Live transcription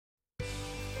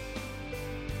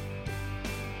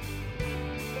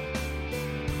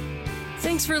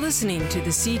Thanks for listening to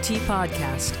the CT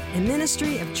Podcast, a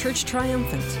ministry of Church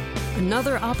Triumphant.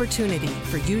 Another opportunity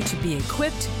for you to be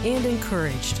equipped and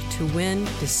encouraged to win,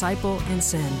 disciple, and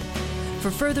send.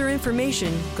 For further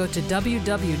information, go to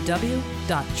www.churcht.org.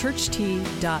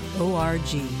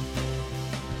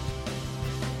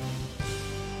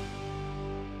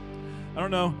 I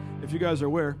don't know if you guys are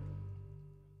aware,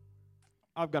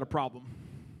 I've got a problem.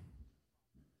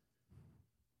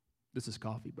 This is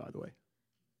coffee, by the way.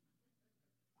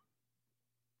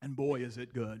 And boy, is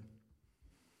it good.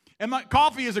 And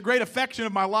coffee is a great affection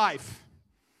of my life.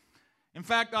 In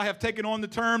fact, I have taken on the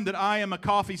term that I am a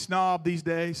coffee snob these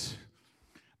days.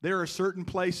 There are certain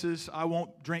places I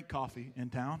won't drink coffee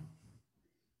in town.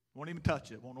 Won't even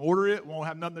touch it. Won't order it. Won't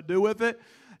have nothing to do with it.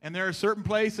 And there are certain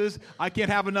places I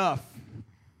can't have enough.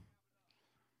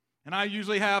 And I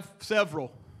usually have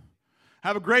several. I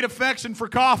have a great affection for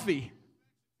coffee.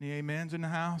 Any amens in the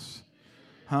house?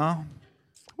 Huh?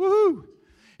 Woohoo!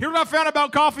 Here's what I found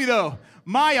about coffee, though.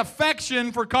 My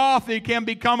affection for coffee can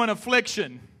become an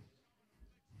affliction.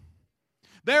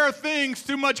 There are things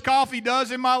too much coffee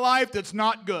does in my life that's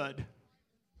not good.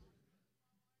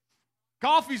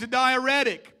 Coffee's a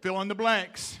diuretic. Fill in the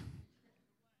blanks.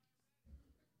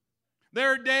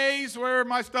 There are days where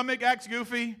my stomach acts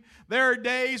goofy. There are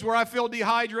days where I feel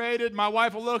dehydrated. My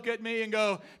wife will look at me and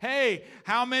go, "Hey,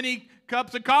 how many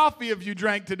cups of coffee have you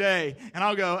drank today?" And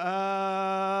I'll go,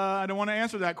 I don't want to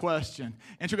answer that question.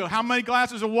 And she'll go, "How many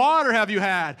glasses of water have you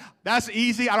had?" That's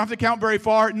easy. I don't have to count very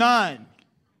far. None.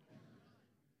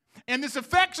 And this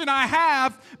affection I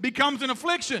have becomes an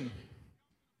affliction.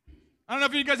 I don't know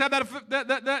if you guys have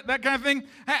that kind of thing.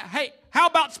 Hey, how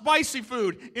about spicy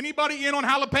food? Anybody in on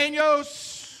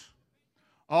jalapenos?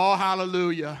 Oh,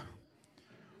 hallelujah.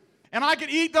 And I can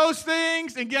eat those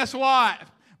things, and guess what?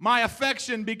 My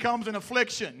affection becomes an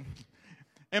affliction.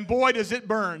 And boy, does it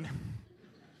burn.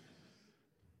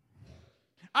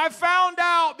 I found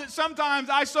out that sometimes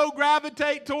I so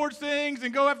gravitate towards things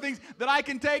and go after things that I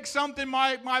can take something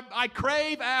I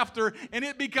crave after, and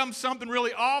it becomes something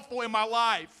really awful in my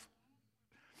life.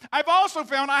 I've also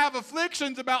found I have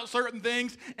afflictions about certain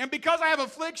things, and because I have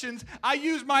afflictions, I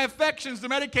use my affections to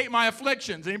medicate my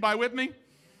afflictions. Anybody with me?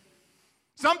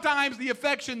 Sometimes the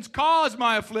affections cause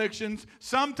my afflictions.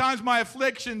 Sometimes my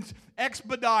afflictions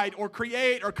expedite or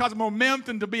create or cause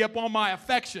momentum to be upon my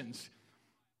affections.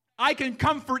 I can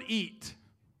comfort eat.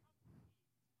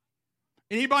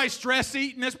 Anybody stress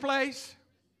eat in this place?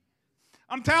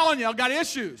 I'm telling you, I've got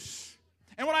issues.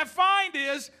 And what I find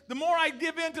is, the more I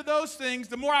give in to those things,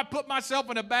 the more I put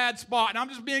myself in a bad spot. And I'm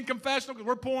just being confessional because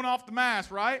we're pulling off the mask,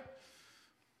 right?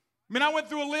 I mean, I went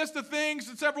through a list of things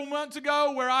several months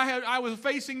ago where I was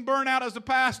facing burnout as a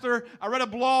pastor. I read a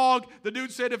blog. The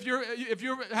dude said, if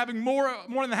you're having more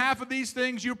than half of these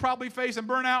things, you're probably facing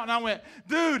burnout. And I went,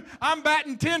 dude, I'm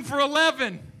batting 10 for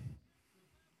 11. And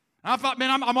I thought, man,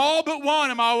 I'm all but one.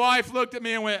 And my wife looked at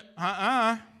me and went,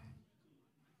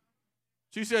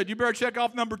 She said, you better check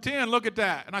off number 10. Look at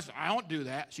that. And I said, I don't do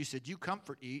that. She said, you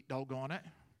comfort eat, doggone it.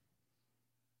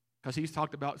 Because he's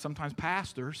talked about sometimes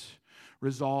pastors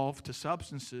resolve to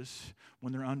substances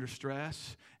when they're under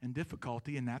stress and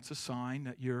difficulty, and that's a sign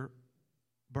that you're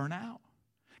burnt out.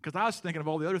 Because I was thinking of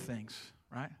all the other things,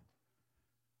 right?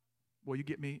 Well, you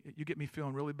get me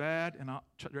feeling really bad, and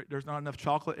there's not enough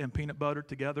chocolate and peanut butter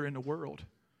together in the world.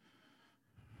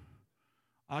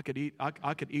 I could eat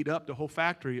up the whole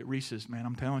factory at Reese's, man.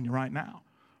 I'm telling you right now.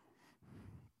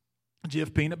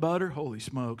 Jif peanut butter, holy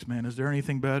smokes, man! Is there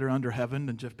anything better under heaven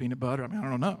than Jif peanut butter? I mean, I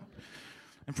don't know.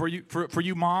 And for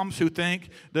you moms who think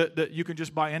that you can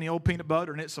just buy any old peanut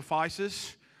butter and it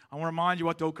suffices, I want to remind you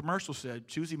what the old commercial said: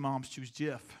 choosy moms choose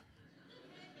Jif.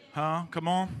 Huh? Come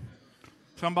on,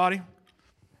 somebody.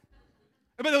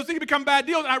 But those things become bad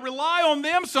deals. I rely on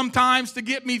them sometimes to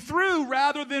get me through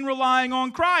rather than relying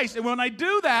on Christ. And when I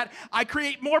do that, I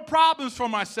create more problems for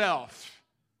myself.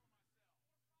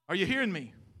 Are you hearing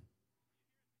me?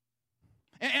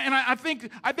 And I think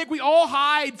we all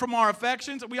hide from our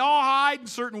affections. We all hide in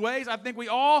certain ways. I think we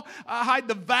all hide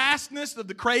the vastness of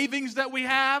the cravings that we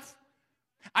have.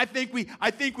 I think we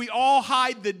all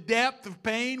hide the depth of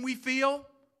pain we feel.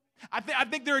 I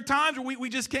think there are times where we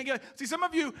just can't get. See, some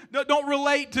of you don't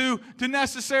relate to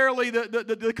necessarily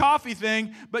the coffee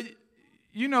thing, but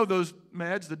you know those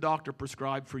meds the doctor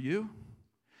prescribed for you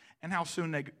and how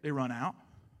soon they run out.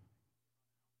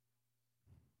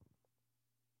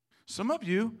 Some of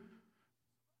you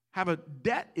have a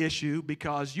debt issue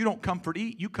because you don't comfort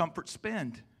eat, you comfort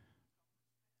spend.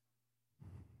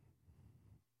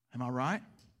 Am I right?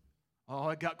 Oh,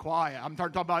 it got quiet. I'm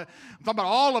talking about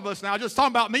all of us now. Just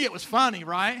talking about me, it was funny,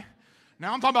 right?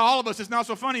 Now I'm talking about all of us. It's not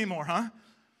so funny anymore, huh?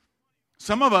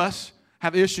 Some of us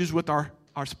have issues with our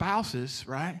spouses,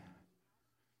 right?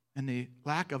 And the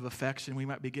lack of affection we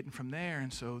might be getting from there.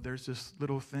 And so there's this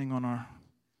little thing on our...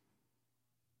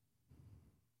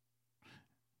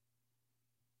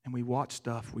 And we watch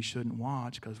stuff we shouldn't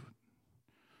watch because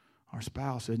our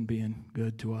spouse isn't being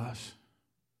good to us.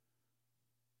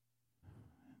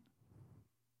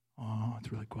 Oh,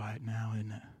 it's really quiet now,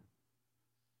 isn't it?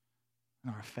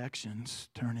 And our affections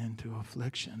turn into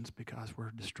afflictions because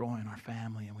we're destroying our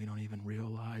family and we don't even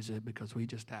realize it because we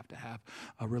just have to have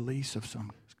a release of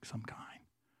some kind.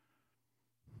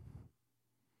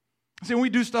 See, when we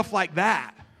do stuff like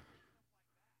that,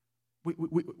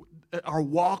 our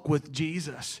walk with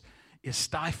Jesus is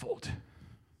stifled.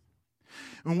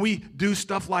 When we do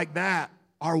stuff like that,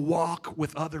 our walk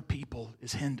with other people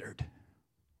is hindered.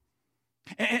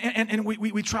 And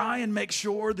we try and make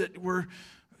sure that we're,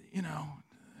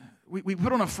 we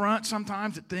put on a front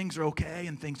sometimes that things are okay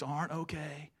and things aren't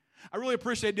okay. I really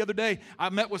appreciate the other day, I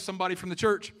met with somebody from the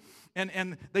church,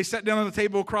 and they sat down on the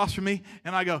table across from me,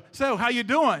 and I go, so, how you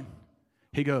doing?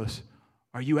 He goes,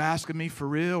 are you asking me for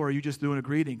real, or are you just doing a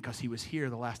greeting? Because he was here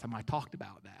the last time I talked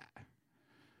about that.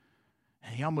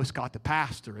 And he almost got the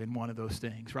pastor in one of those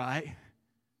things, right?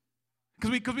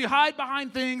 Because we hide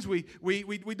behind things, we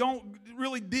don't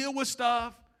really deal with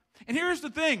stuff. And here's the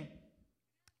thing.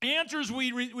 Answers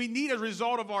we need as a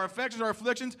result of our affections, our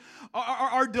afflictions,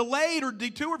 are delayed or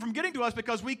detoured from getting to us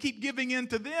because we keep giving in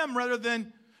to them rather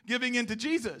than giving in to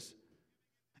Jesus.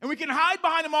 And we can hide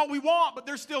behind them all we want, but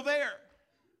they're still there.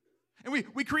 And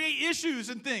we create issues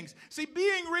and things. See,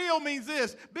 being real means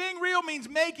this. Being real means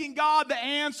making God the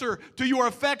answer to your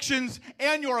affections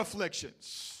and your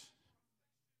afflictions.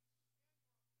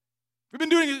 We've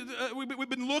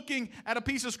been looking at a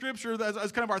piece of Scripture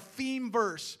as kind of our theme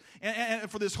verse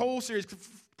and for this whole series,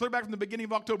 clear back from the beginning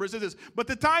of October. It says this, but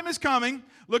the time is coming.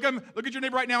 Look at your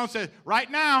neighbor right now and say,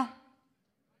 right now.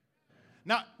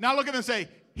 Now look at him and say,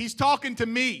 he's talking to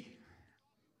me.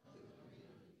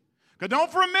 Because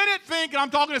don't for a minute think I'm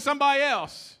talking to somebody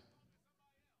else.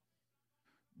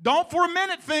 Don't for a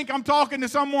minute think I'm talking to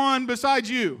someone besides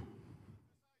you.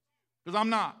 Because I'm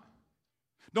not.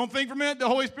 Don't think for a minute the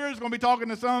Holy Spirit is going to be talking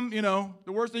to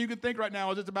the worst thing you can think right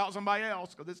now is it's about somebody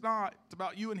else, because it's not. It's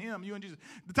about you and Him, you and Jesus.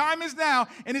 The time is now,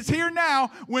 and it's here now,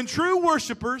 when true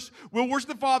worshipers will worship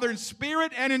the Father in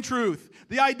spirit and in truth.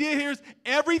 The idea here is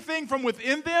everything from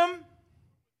within them,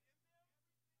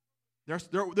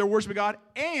 they're worshiping God,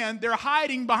 and they're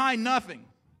hiding behind nothing.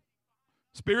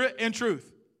 Spirit and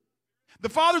truth. The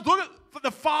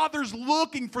Father's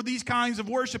looking for these kinds of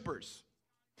worshipers.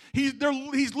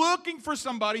 He's looking for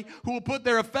somebody who will put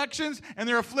their affections and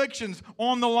their afflictions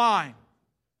on the line.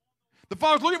 The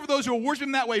Father's looking for those who will worship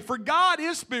Him that way. For God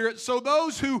is spirit, so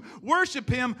those who worship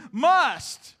Him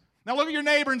must. Now look at your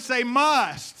neighbor and say,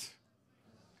 must.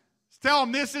 Tell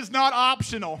them this is not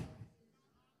optional.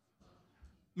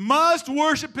 Must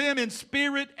worship Him in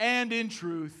spirit and in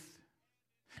truth.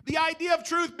 The idea of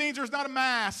truth means there's not a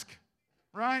mask,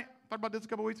 right? Talked about this a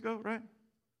couple weeks ago, right?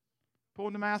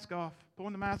 Pulling the mask off.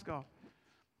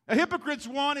 A hypocrite's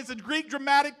one is a Greek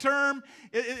dramatic term.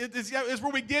 It's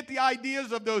where we get the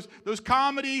ideas of those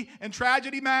comedy and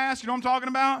tragedy masks. You know what I'm talking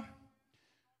about?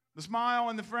 The smile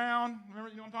and the frown. Remember,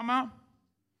 you know what I'm talking about?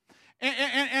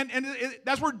 And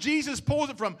that's where Jesus pulls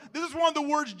it from. This is one of the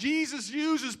words Jesus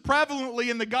uses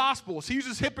prevalently in the Gospels. He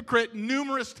uses hypocrite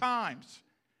numerous times.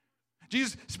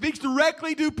 Jesus speaks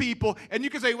directly to people, and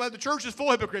you can say, well, the church is full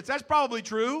of hypocrites. That's probably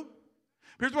true.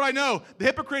 Here's what I know.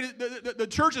 The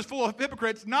church is full of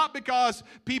hypocrites, not because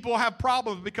people have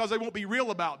problems, because they won't be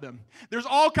real about them. There's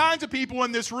all kinds of people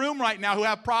in this room right now who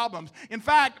have problems. In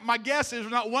fact, my guess is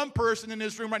there's not one person in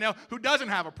this room right now who doesn't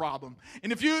have a problem.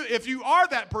 And if you are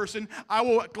that person, I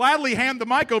will gladly hand the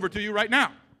mic over to you right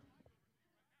now.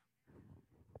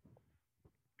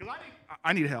 Because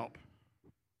I need help.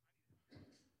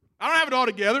 I don't have it all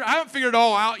together. I haven't figured it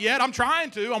all out yet. I'm trying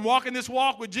to. I'm walking this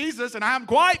walk with Jesus, and I haven't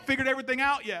quite figured everything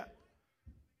out yet.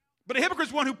 But a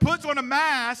hypocrite's one who puts on a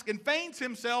mask and feigns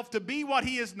himself to be what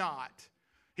he is not.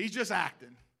 He's just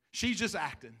acting. She's just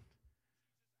acting.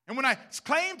 And when I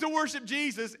claim to worship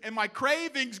Jesus and my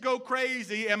cravings go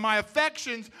crazy and my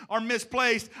affections are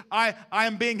misplaced, I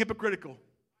am being hypocritical.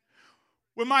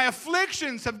 When my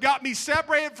afflictions have got me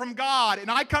separated from God and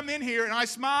I come in here and I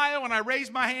smile and I raise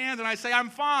my hands and I say, I'm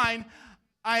fine,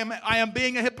 I am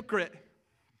being a hypocrite.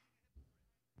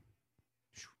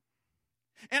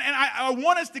 And I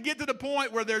want us to get to the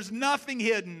point where there's nothing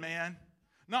hidden, man.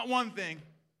 Not one thing.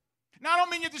 Now, I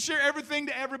don't mean you have to share everything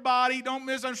to everybody. Don't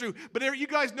misunderstand. But you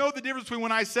guys know the difference between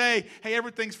when I say, hey,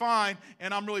 everything's fine,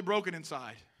 and I'm really broken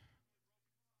inside.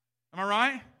 Am I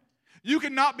right? You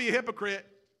cannot be a hypocrite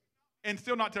and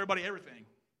still not tell everybody everything.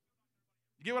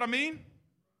 You get what I mean?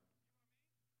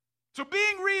 So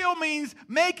being real means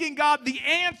making God the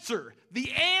answer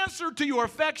to your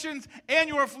affections and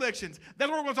your afflictions. That's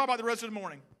what we're going to talk about the rest of the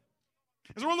morning.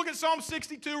 As we're going to look at Psalm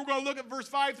 62, we're going to look at verse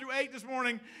 5 through 8 this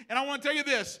morning, and I want to tell you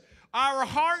this. Our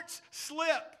hearts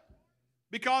slip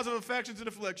because of affections and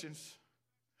afflictions.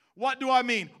 What do I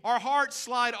mean? Our hearts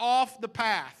slide off the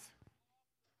path.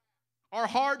 Our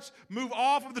hearts move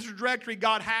off of the trajectory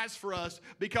God has for us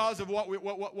because of what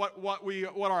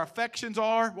our affections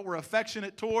are, what we're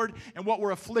affectionate toward, and what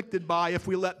we're afflicted by if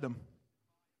we let them.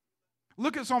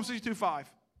 Look at Psalm 62:5.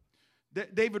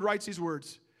 David writes these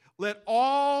words, "Let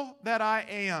all that I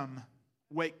am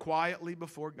wait quietly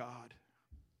before God.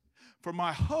 For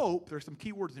my hope," there's some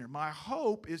key words in here, "my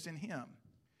hope is in Him."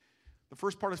 The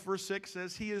first part of verse 6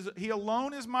 says, He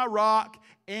alone is my rock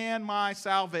and my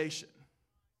salvation.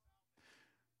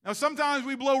 Now, sometimes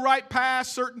we blow right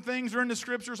past certain things that are in the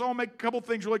Scriptures. I'll make a couple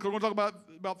things really clear. We're going to talk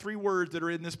about 3 words that are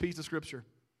in this piece of Scripture.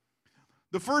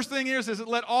 The first thing is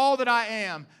let all that I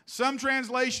am. Some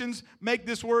translations make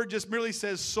this word just merely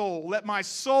says soul. Let my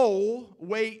soul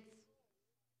wait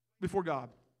before God.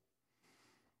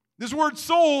 This word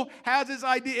soul has this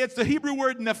idea. It's the Hebrew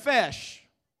word nephesh.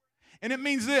 And it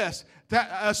means this,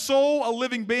 a soul, a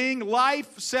living being,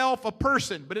 life, self, a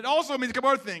person. But it also means a couple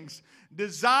other things.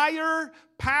 Desire,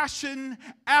 passion,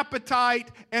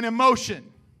 appetite, and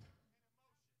emotion.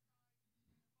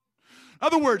 In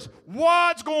other words,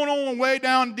 what's going on way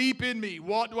down deep in me?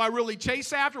 What do I really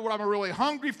chase after? What am I really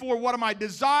hungry for? What am I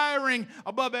desiring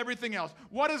above everything else?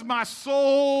 What is my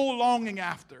soul longing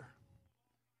after?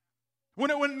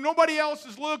 When nobody else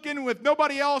is looking, with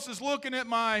nobody else is looking at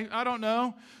my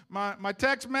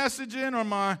text messaging or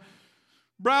my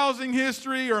browsing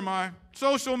history or my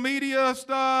social media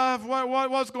stuff,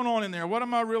 what's going on in there? What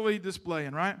am I really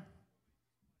displaying, right?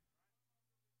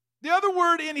 The other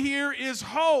word in here is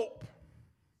hope.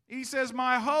 He says,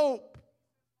 my hope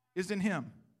is in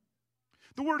Him.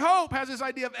 The word hope has this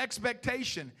idea of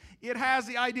expectation. It has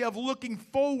the idea of looking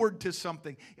forward to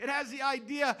something. It has the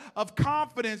idea of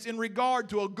confidence in regard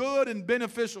to a good and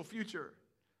beneficial future.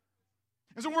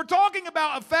 And so when we're talking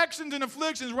about affections and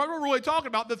afflictions, what we're really talking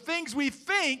about, the things we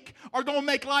think are going to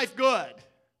make life good.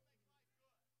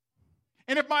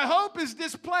 And if my hope is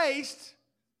displaced,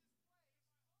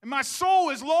 and my soul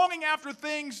is longing after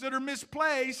things that are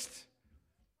misplaced,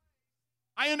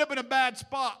 I end up in a bad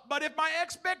spot. But if my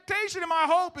expectation and my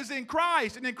hope is in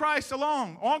Christ and in Christ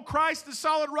alone, on Christ the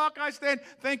solid rock I stand.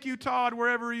 Thank you, Todd,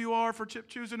 wherever you are, for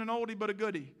choosing an oldie but a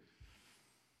goodie.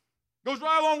 Goes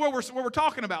right along what we're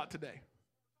talking about today.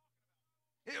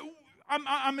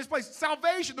 I'm misplaced.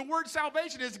 Salvation, the word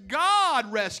salvation is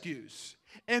God rescues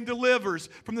and delivers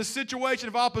from the situation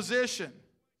of opposition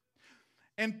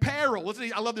and peril.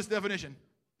 Listen, I love this definition.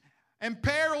 And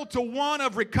peril to one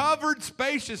of recovered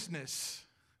spaciousness,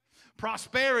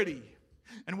 prosperity,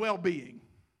 and well-being.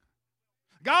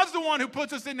 God's the one who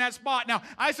puts us in that spot. Now,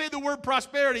 I say the word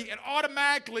prosperity, and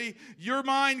automatically your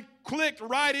mind clicked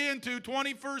right into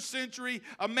 21st century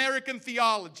American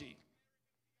theology.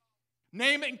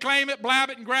 Name it and claim it, blab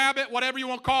it and grab it, whatever you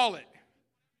want to call it.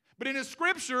 But in the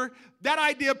Scripture, that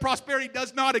idea of prosperity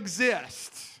does not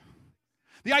exist.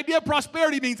 The idea of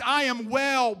prosperity means I am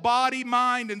well, body,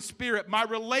 mind, and spirit. My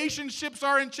relationships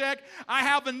are in check. I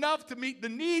have enough to meet the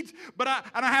needs, and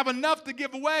I have enough to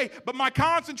give away. But my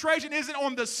concentration isn't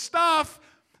on the stuff.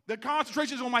 The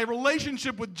concentration is on my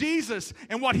relationship with Jesus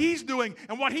and what He's doing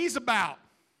and what He's about.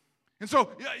 And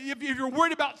so if you're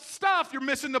worried about stuff, you're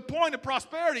missing the point of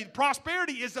prosperity.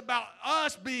 Prosperity is about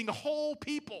us being whole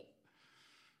people.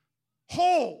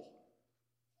 Whole.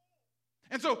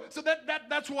 And so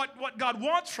that's what God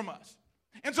wants from us.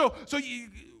 And so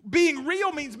being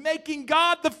real means making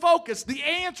God the focus, the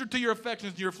answer to your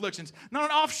affections and your afflictions, not an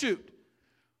offshoot.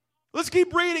 Let's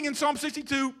keep reading in Psalm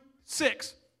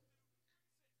 62:6.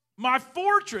 My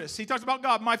fortress, he talks about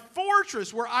God, my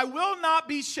fortress where I will not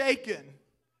be shaken.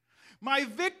 My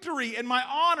victory and my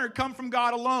honor come from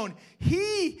God alone.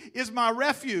 He is my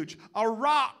refuge, a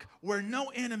rock where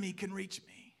no enemy can reach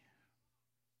me.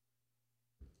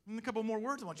 And a couple more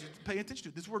words I want you to pay attention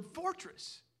to. This word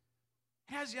fortress.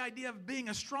 It has the idea of being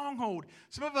a stronghold.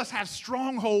 Some of us have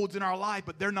strongholds in our life,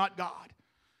 but they're not God.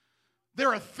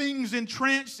 There are things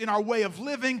entrenched in our way of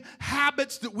living,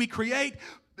 habits that we create,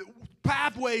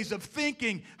 pathways of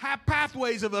thinking, have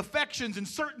pathways of affections and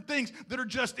certain things that are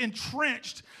just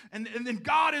entrenched. And then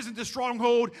God isn't the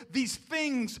stronghold. These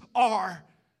things are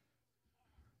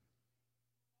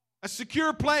a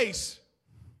secure place,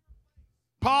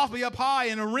 possibly up high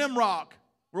in a rim rock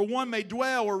where one may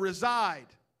dwell or reside.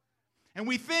 And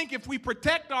we think if we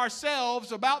protect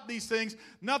ourselves about these things,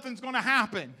 nothing's going to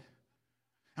happen.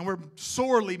 And we're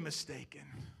sorely mistaken.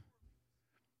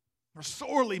 We're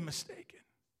sorely mistaken.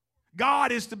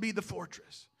 God is to be the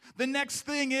fortress. The next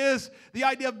thing is the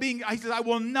idea of being, he says, I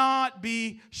will not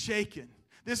be shaken.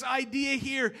 This idea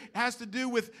here has to do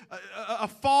with a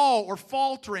fall or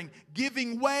faltering,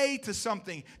 giving way to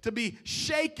something, to be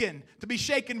shaken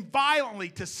violently,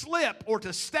 to slip or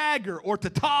to stagger or to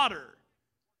totter.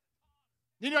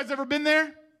 You guys ever been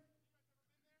there?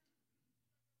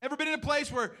 Ever been in a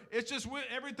place where it's just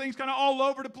everything's kind of all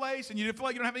over the place and you feel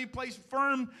like you don't have any place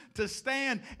firm to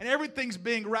stand and everything's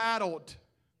being rattled?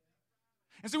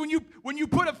 And so when you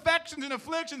put affections and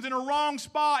afflictions in a wrong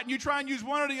spot and you try and use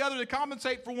one or the other to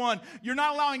compensate for one, you're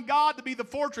not allowing God to be the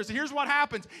fortress. And here's what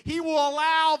happens. He will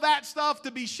allow that stuff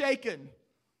to be shaken.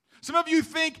 Some of you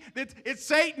think that it's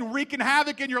Satan wreaking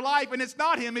havoc in your life, and it's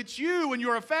not him. It's you and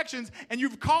your affections, and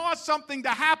you've caused something to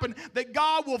happen that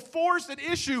God will force an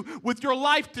issue with your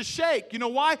life to shake. You know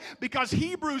why? Because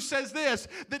Hebrews says this,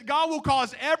 that God will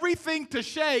cause everything to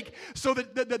shake so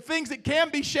that the things that can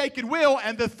be shaken will,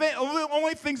 and the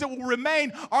only things that will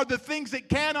remain are the things that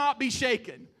cannot be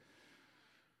shaken.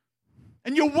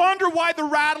 And you'll wonder why the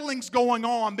rattling's going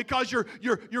on, because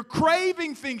you're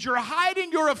craving things. You're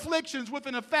hiding your afflictions with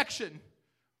an affection.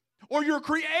 Or you're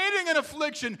creating an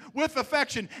affliction with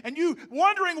affection. And you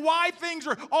wondering why things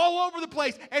are all over the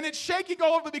place. And it's shaking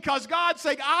all over because God's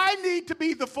saying, I need to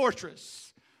be the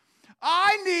fortress.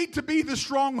 I need to be the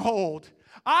stronghold.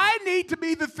 I need to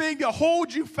be the thing that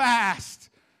holds you fast.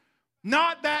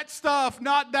 Not that stuff,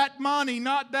 not that money,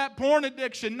 not that porn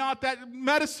addiction, not that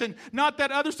medicine, not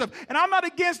that other stuff. And I'm not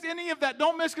against any of that.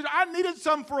 Don't miss, because I needed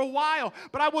some for a while.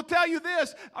 But I will tell you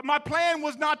this, my plan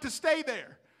was not to stay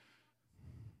there.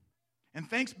 And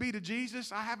thanks be to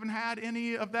Jesus, I haven't had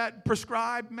any of that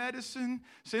prescribed medicine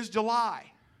since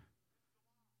July.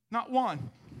 Not one.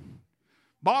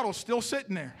 Bottle's still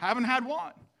sitting there. Haven't had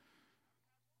one.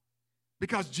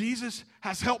 Because Jesus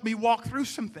has helped me walk through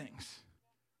some things.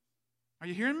 Are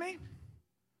you hearing me?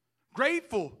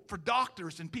 Grateful for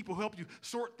doctors and people who help you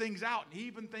sort things out and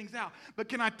even things out. But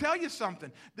can I tell you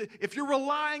something? That if you're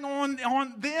relying on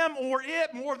them or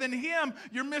it more than him,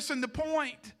 you're missing the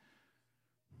point.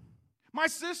 My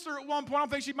sister at one point, I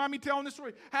don't think she'd mind me telling this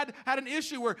story, had an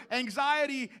issue where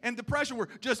anxiety and depression were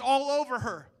just all over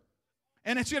her.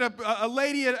 And she had a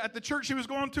lady at the church she was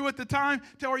going to at the time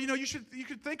tell her, you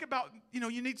could think about,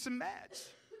 you need some meds.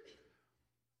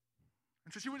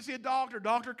 And so she went to see a doctor.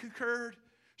 Doctor concurred.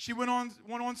 She went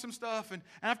on some stuff. And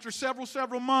after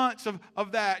several months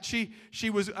of that, she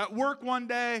was at work one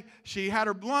day. She had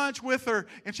her lunch with her,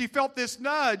 and she felt this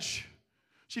nudge.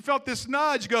 She felt this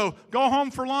nudge go home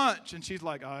for lunch. And she's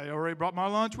like, I already brought my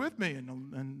lunch with me.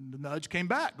 And the nudge came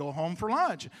back, go home for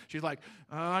lunch. She's like,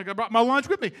 I brought my lunch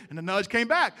with me. And the nudge came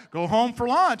back, go home for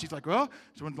lunch. He's like, well,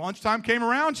 so when lunchtime came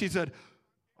around, she said,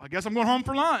 I guess I'm going home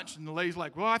for lunch. And the lady's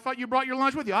like, well, I thought you brought your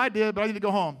lunch with you. I did, but I need to go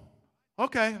home.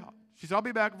 Okay. She said, I'll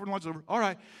be back before lunch is over. All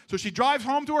right. So she drives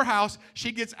home to her house.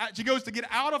 She goes to get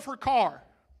out of her car.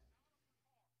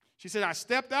 She said, I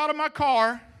stepped out of my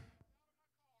car.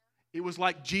 It was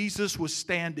like Jesus was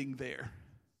standing there.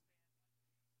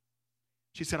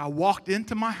 She said, I walked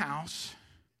into my house.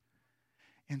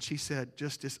 And she said,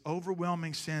 just this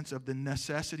overwhelming sense of the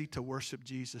necessity to worship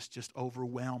Jesus just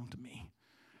overwhelmed me.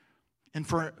 And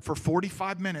for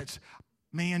 45 minutes,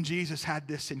 me and Jesus had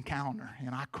this encounter.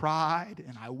 And I cried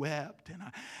and I wept. And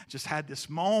I just had this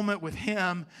moment with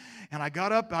him. And I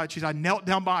got up. I knelt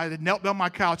down my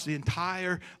couch the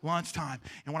entire lunchtime.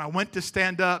 And when I went to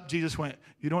stand up, Jesus went,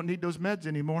 you don't need those meds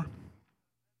anymore.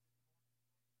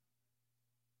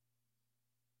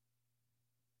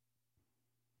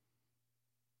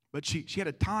 But she had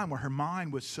a time where her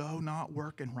mind was so not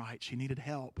working right. She needed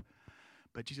help.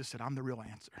 But Jesus said, I'm the real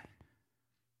answer.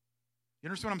 You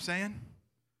understand what I'm saying?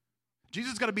 Jesus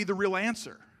has got to be the real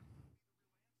answer.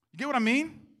 You get what I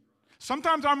mean?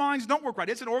 Sometimes our minds don't work right.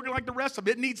 It's an organ like the rest of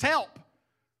it. It needs help.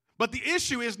 But the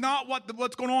issue is not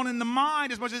what's going on in the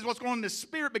mind as much as what's going on in the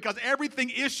spirit, because everything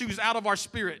issues out of our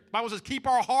spirit. The Bible says, keep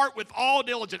our heart with all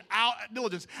diligence. Out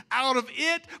of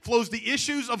it flows the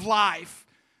issues of life.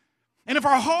 And if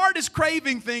our heart is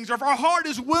craving things, or if our heart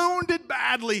is wounded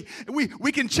badly,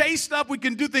 we can chase stuff, we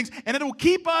can do things, and it will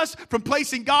keep us from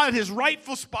placing God at his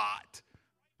rightful spot.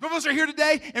 Some of us are here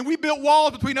today, and we built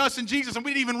walls between us and Jesus, and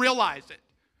we didn't even realize it.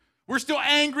 We're still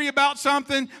angry about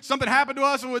something. Something happened to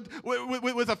us with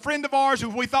a friend of ours who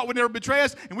we thought would never betray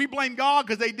us, and we blame God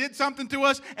because they did something to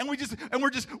us, and we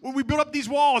built up these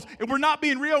walls, and we're not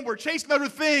being real, and we're chasing other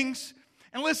things.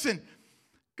 And listen,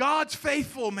 God's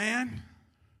faithful, man.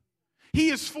 He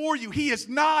is for you. He is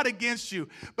not against you.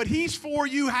 But He's for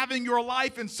you having your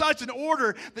life in such an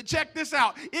order that, check this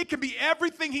out, it can be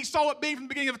everything He saw it being from the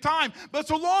beginning of time. But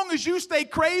so long as you stay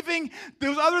craving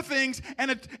those other things and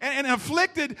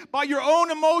afflicted by your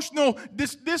own emotional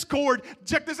discord,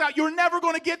 check this out, you're never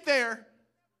going to get there.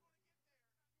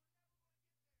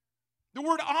 The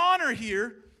word honor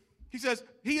here, he says,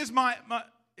 He is my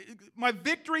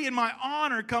victory and my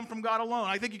honor come from God alone.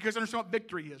 I think you guys understand what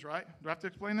victory is, right? Do I have to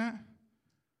explain that?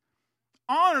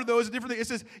 Honor, though, is a different thing. It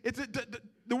says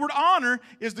the word honor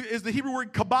is the Hebrew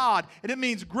word kabod, and it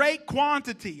means great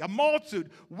quantity, a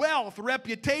multitude, wealth,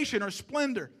 reputation, or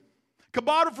splendor.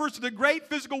 Kabod refers to the great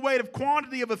physical weight of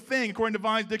quantity of a thing, according to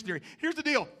Vine's dictionary. Here's the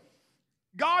deal.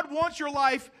 God wants your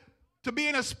life to be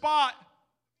in a spot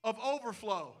of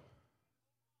overflow.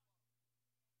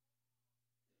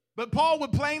 But Paul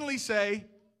would plainly say,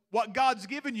 what God's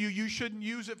given you, you shouldn't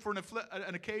use it for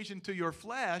an occasion to your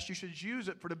flesh. You should use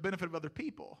it for the benefit of other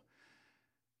people.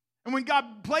 And when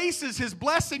God places His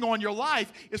blessing on your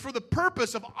life, it's for the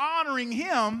purpose of honoring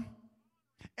Him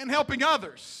and helping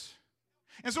others.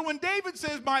 And so when David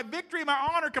says, my victory and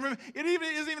my honor come from Him, it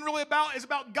isn't even really it's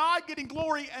about God getting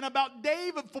glory and about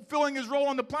David fulfilling his role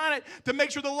on the planet to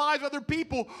make sure the lives of other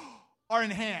people are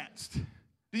enhanced.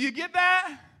 Do you get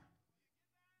that?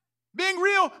 Being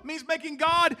real means making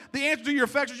God the answer to your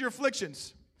affections, your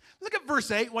afflictions. Look at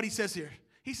verse 8, what he says here.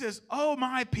 He says, oh,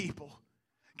 my people.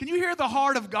 Can you hear the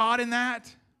heart of God in that?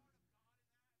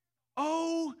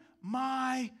 Oh,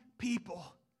 my people.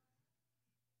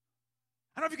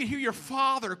 I don't know if you can hear your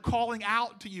Father calling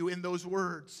out to you in those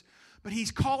words, but He's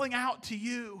calling out to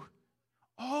you.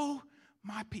 Oh,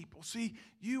 my people. See,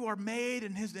 you are made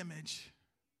in His image.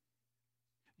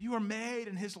 You are made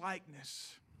in His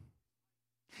likeness.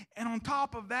 And on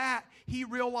top of that, He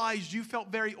realized you felt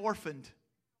very orphaned,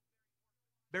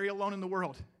 very alone in the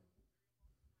world,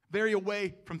 very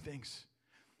away from things,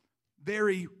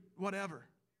 very whatever,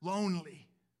 lonely,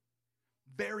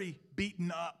 very beaten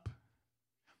up,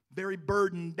 very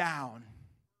burdened down,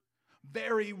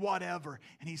 very whatever.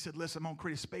 And He said, listen, I'm going to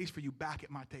create a space for you back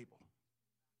at my table.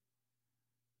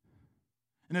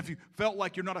 And if you felt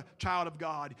like you're not a child of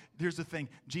God, here's the thing.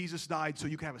 Jesus died so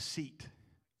you could have a seat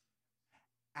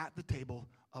at the table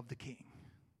of the King.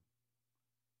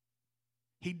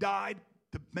 He died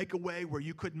to make a way where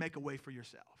you couldn't make a way for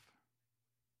yourself.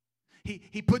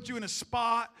 He put you in a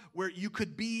spot where you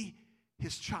could be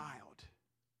His child.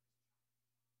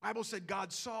 The Bible said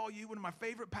God saw you. One of my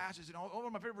favorite passages, one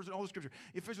of my favorite verses in all the Scripture,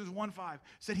 Ephesians 1:5,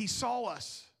 said He saw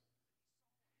us.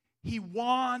 He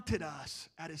wanted us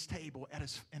at His table, in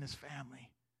His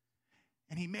family.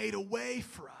 And He made a way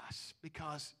for us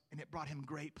and it brought Him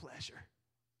great pleasure.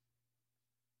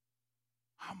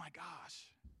 Oh my gosh.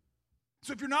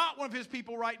 So if you're not one of His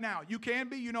people right now, you can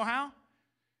be. You know how?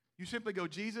 You simply go,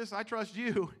 Jesus, I trust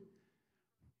You.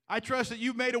 I trust that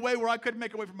You've made a way where I couldn't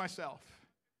make a way for myself.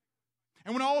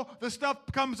 And when all the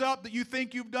stuff comes up that you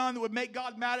think you've done that would make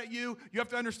God mad at you, you have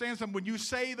to understand something. When you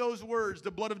say those words,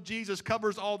 the blood of Jesus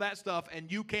covers all that stuff,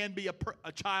 and you can be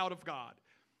a child of God.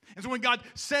 And so when God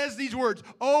says these words,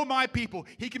 oh my people,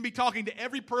 He can be talking to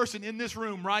every person in this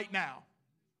room right now.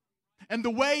 And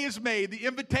the way is made. The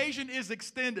invitation is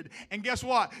extended. And guess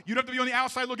what? You don't have to be on the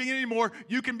outside looking in anymore.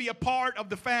 You can be a part of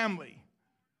the family.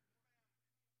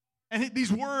 And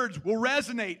these words will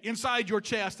resonate inside your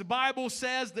chest. The Bible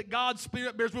says that God's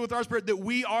Spirit bears witness with our spirit that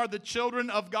we are the children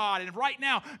of God. And if right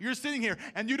now you're sitting here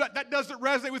and that doesn't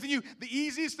resonate with you, the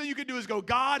easiest thing you can do is go,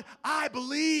 God, I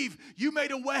believe You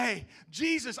made a way.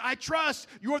 Jesus, I trust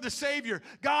You're the Savior.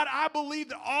 God, I believe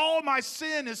that all my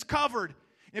sin is covered.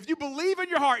 If you believe in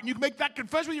your heart and you make that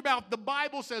confession with your mouth, the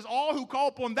Bible says all who call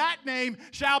upon that name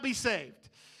shall be saved.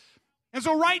 And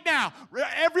so right now,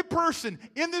 every person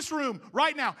in this room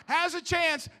right now has a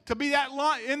chance to be that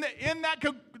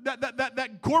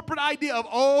corporate idea of,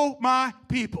 oh, my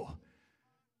people.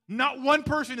 Not one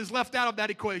person is left out of that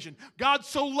equation. God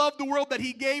so loved the world that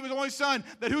He gave His only Son,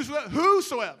 that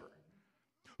whosoever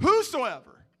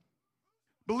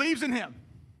believes in Him,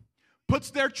 puts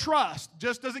their trust,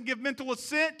 just doesn't give mental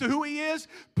assent to who He is,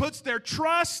 puts their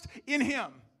trust in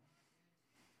Him,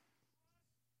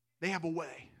 they have a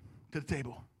way to the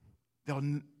table.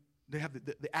 They have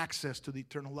the access to the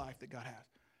eternal life that God has.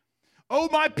 Oh,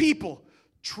 my people,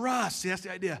 Trust. See, that's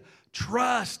the idea.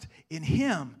 Trust in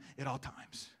Him at all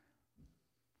times.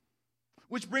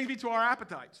 Which brings me to our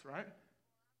appetites, right?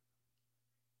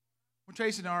 We're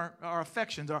chasing our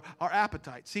affections, our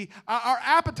appetites. See, our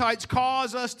appetites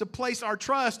cause us to place our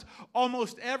trust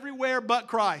almost everywhere but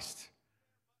Christ.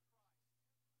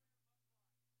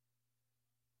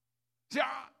 See,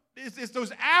 it's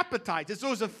those appetites, it's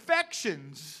those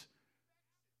affections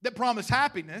that promise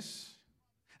happiness.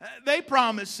 They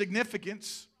promise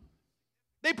significance.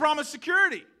 They promise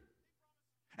security.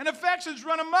 And affections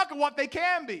run amok of what they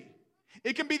can be.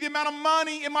 It can be the amount of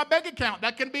money in my bank account.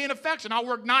 That can be an affection. I'll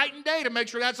work night and day to make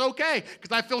sure that's okay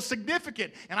because I feel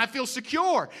significant and I feel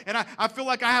secure and I feel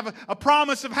like I have a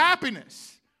promise of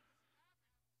happiness.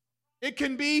 It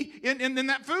can be in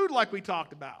that food like we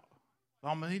talked about.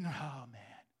 I'm eating, oh man,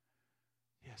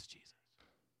 yes, Jesus.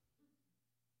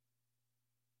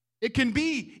 It can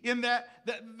be in that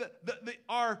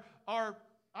our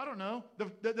I don't know,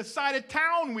 the side of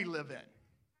town we live in.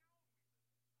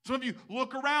 Some of you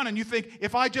look around and you think,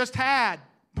 if I just had,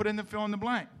 put in the fill in the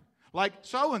blank, like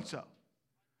so-and-so.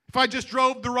 If I just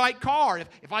drove the right car,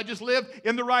 if I just lived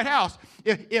in the right house,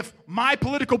 if my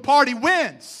political party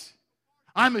wins,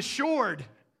 I'm assured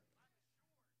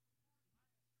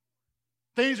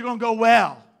things are going to go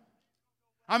well.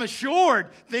 I'm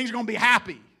assured things are going to be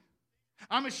happy.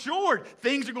 I'm assured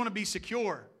things are going to be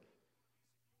secure.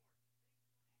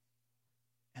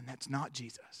 And that's not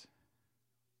Jesus.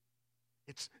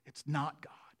 It's not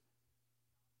God.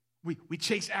 We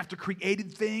chase after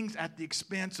created things at the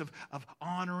expense of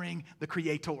honoring the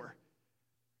Creator.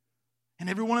 And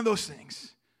every one of those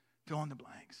things, fill in the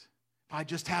blanks. If I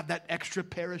just have that extra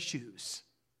pair of shoes.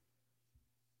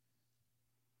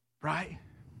 Right?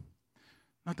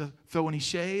 Not to throw any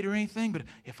shade or anything, but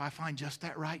if I find just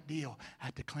that right deal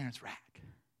at the clearance rack.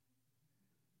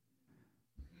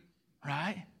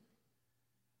 Right?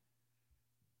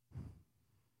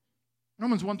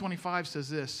 Romans 1:25 says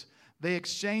this, they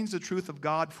exchanged the truth of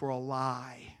God for a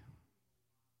lie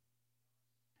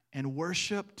and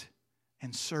worshiped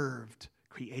and served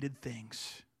created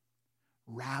things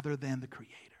rather than the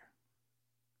Creator.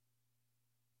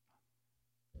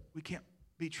 We can't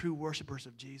be true worshipers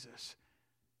of Jesus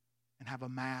and have a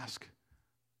mask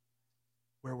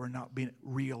where we're not being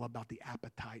real about the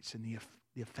appetites and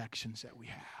the affections that we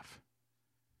have.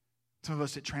 Some of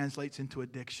us, it translates into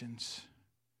addictions.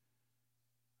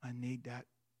 I need that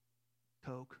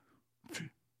Coke.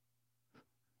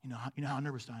 You know how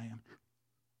nervous I am.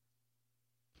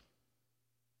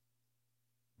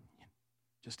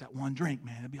 Just that one drink,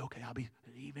 man, it'll be okay. I'll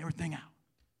even everything out.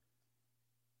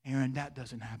 Aaron, that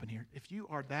doesn't happen here. If you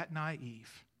are that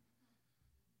naive,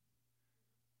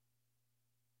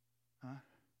 if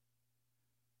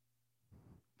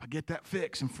I get that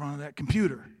fix in front of that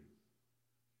computer,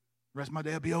 the rest of my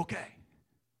day will be okay.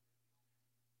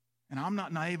 And I'm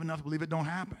not naive enough to believe it don't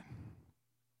happen.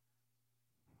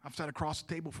 I've sat across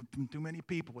the table from too many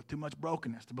people with too much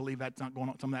brokenness to believe that's not going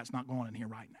on. Some of that's not going on in here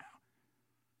right now.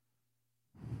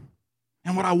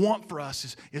 And what I want for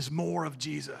us is more of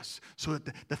Jesus so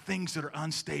that the things that are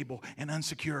unstable and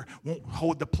unsecure won't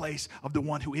hold the place of the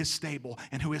one who is stable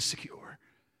and who is secure.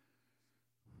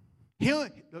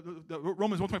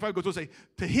 Romans 1:25 goes on to say,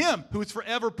 to Him who is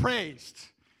forever praised.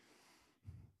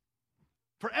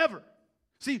 Forever.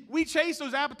 See, we chase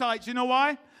those appetites. You know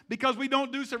why? Because we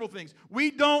don't do several things.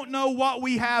 We don't know what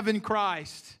we have in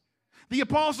Christ. The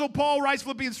Apostle Paul writes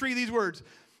Philippians 3 these words.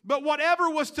 But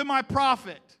whatever was to my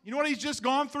profit. You know what he's just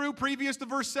gone through previous to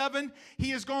verse 7?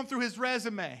 He has gone through his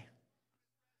resume.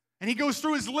 And he goes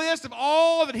through his list of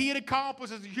all that he had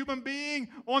accomplished as a human being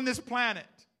on this planet.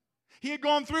 He had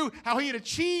gone through how he had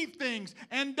achieved things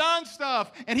and done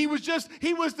stuff. And he was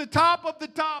the top of the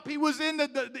top. He was in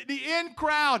the in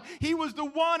crowd. He was the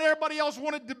one everybody else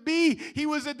wanted to be. He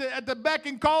was at the beck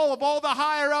and call of all the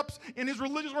higher ups in his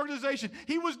religious organization.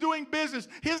 He was doing business.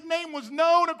 His name was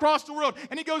known across the world.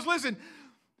 And he goes, listen,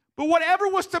 but whatever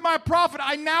was to my profit,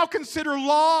 I now consider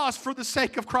loss for the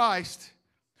sake of Christ.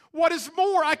 What is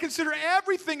more, I consider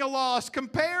everything a loss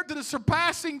compared to the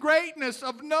surpassing greatness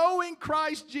of knowing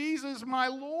Christ Jesus my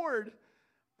Lord,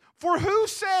 for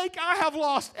whose sake I have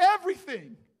lost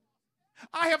everything.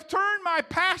 I have turned my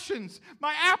passions,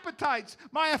 my appetites,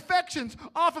 my affections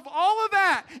off of all of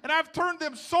that, and I've turned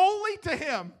them solely to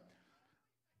Him.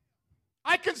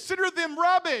 I consider them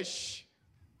rubbish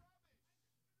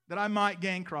that I might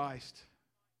gain Christ.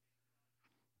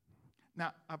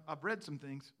 Now, I've read some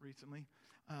things recently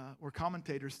where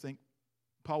commentators think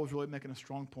Paul was really making a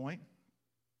strong point.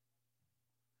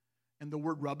 And the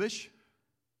word rubbish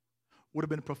would have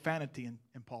been a profanity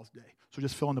in Paul's day. So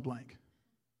just fill in the blank.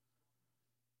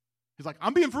 He's like,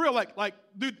 I'm being for real. Like,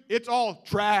 dude, it's all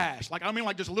trash. Like, I mean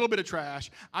like just a little bit of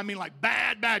trash. I mean like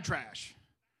bad trash.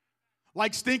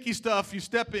 Like stinky stuff you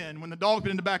step in when the dog's been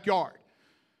in the backyard.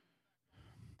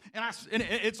 And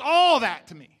it's all that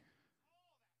to me.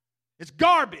 It's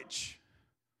garbage.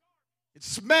 It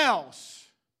smells.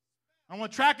 I don't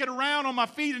want to track it around on my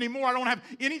feet anymore. I don't have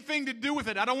anything to do with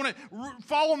it. I don't want it to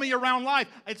follow me around life.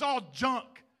 It's all junk.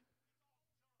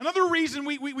 Another reason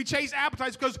we chase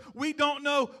appetites is because we don't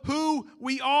know who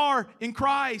we are in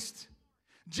Christ.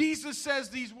 Jesus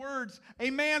says these words, a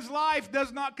man's life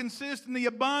does not consist in the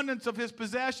abundance of his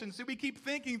possessions. See, we keep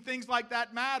thinking things like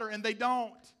that matter, and they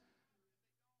don't.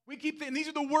 We keep thinking, these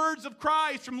are the words of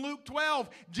Christ from Luke 12.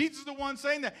 Jesus is the one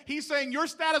saying that. He's saying your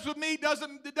status with me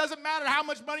doesn't matter how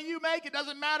much money you make. It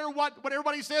doesn't matter what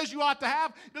everybody says you ought to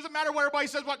have. It doesn't matter what everybody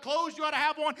says what clothes you ought to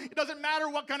have on. It doesn't matter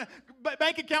what kind of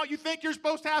bank account you think you're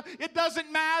supposed to have. It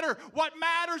doesn't matter. What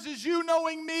matters is you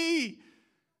knowing me.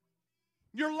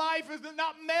 Your life is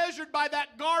not measured by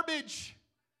that garbage.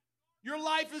 Your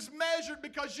life is measured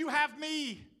because you have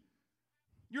me.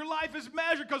 Your life is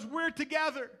measured because we're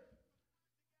together.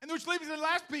 And which leads me to the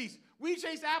last piece. We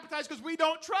chase appetites because we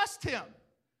don't trust him.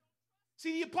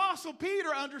 See, the Apostle Peter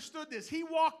understood this. He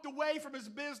walked away from his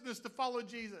business to follow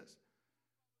Jesus.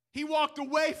 He walked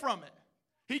away from it.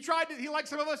 Like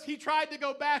some of us, he tried to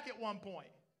go back at one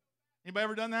point. Anybody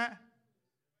ever done that?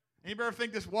 Anybody ever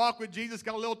think this walk with Jesus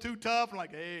got a little too tough? And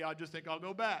like, hey, I just think I'll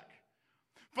go back.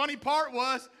 Funny part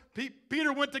was,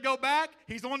 Peter went to go back.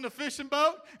 He's on the fishing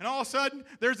boat. And all of a sudden,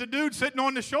 there's a dude sitting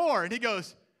on the shore. And he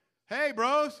goes, hey,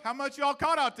 bros, how much y'all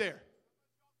caught out there?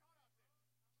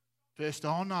 Fished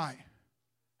all night.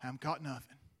 Haven't caught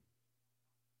nothing.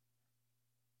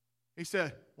 He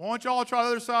said, why don't y'all try the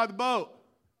other side of the boat?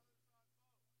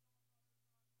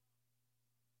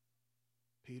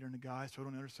 Peter and the guys throw it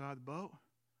on the other side of the boat,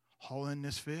 haul in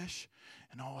this fish,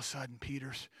 and all of a sudden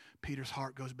Peter's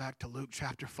heart goes back to Luke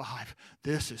chapter 5.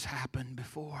 This has happened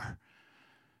before.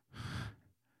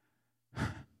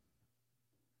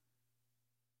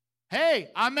 Hey,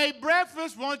 I made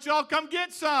breakfast. Why don't y'all come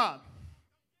get some?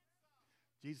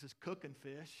 Jesus cooking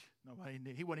fish.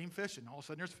 He wasn't even fishing. All of a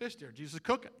sudden, there's fish there. Jesus is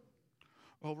cooking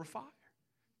over fire.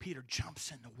 Peter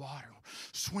jumps in the water,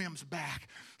 swims back.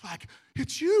 Like,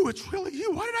 it's you. It's really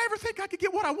you. Why did I ever think I could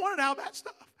get what I wanted out of that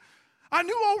stuff? I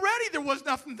knew already there was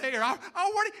nothing there. I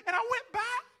went back.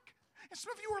 And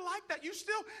some of you are like that.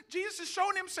 Jesus has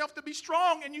shown himself to be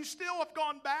strong, and you still have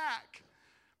gone back.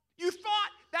 You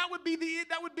thought that would be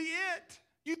it.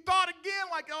 You thought again,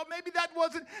 like, oh, maybe that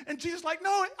wasn't. And Jesus is like,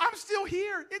 no, I'm still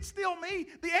here. It's still me.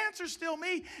 The answer's still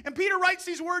me. And Peter writes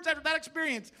these words after that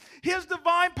experience. His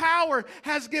divine power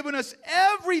has given us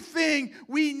everything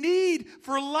we need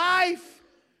for life.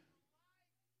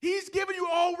 He's given you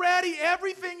already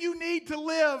everything you need to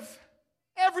live.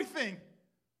 Everything.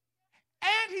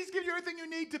 And he's given you everything you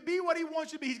need to be what he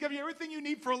wants you to be. He's given you everything you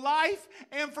need for life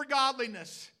and for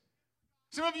godliness.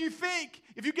 Some of you think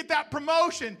if you get that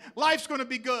promotion, life's going to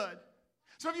be good.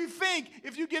 Some of you think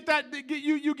if you get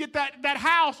that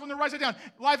house on the right side down,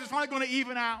 life is finally going to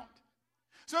even out.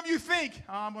 Some of you think,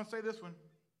 I'm going to say this one.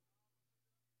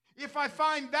 If I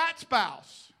find that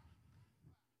spouse,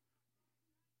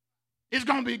 it's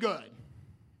going to be good.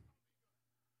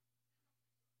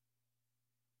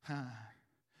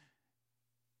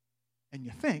 And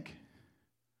you think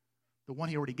the one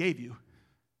he already gave you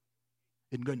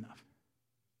isn't good enough.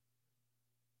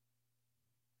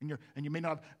 And you may not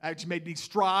have actually made these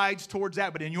strides towards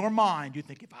that, but in your mind, you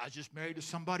think, if I was just married to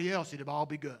somebody else, it'd all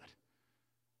be good.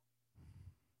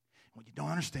 What you don't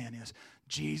understand is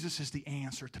Jesus is the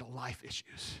answer to the life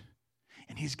issues.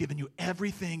 And he's given you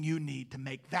everything you need to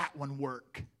make that one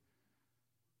work.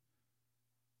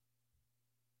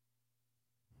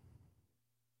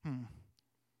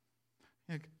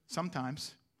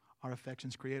 Sometimes our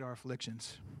affections create our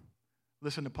afflictions.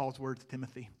 Listen to Paul's words to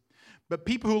Timothy. But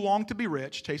people who long to be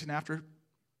rich, chasing after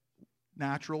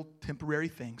natural, temporary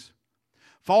things,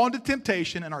 fall into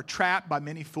temptation and are trapped by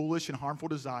many foolish and harmful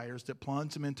desires that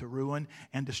plunge them into ruin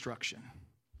and destruction.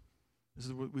 This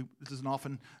is an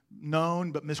often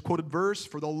known but misquoted verse.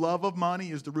 For the love of money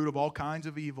is the root of all kinds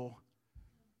of evil.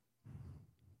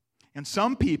 And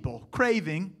some people,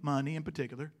 craving money in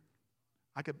particular,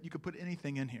 you could put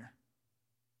anything in here.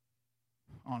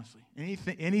 Honestly.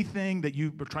 Anything that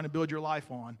you are trying to build your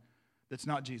life on that's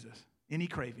not Jesus. Any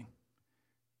craving.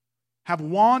 Have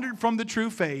wandered from the true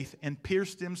faith and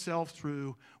pierced themselves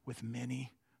through with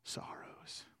many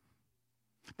sorrows.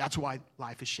 That's why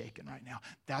life is shaken right now.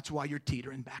 That's why you're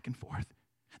teetering back and forth.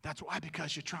 That's why,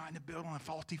 because you're trying to build on a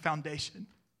faulty foundation.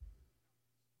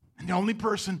 And the only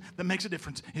person that makes a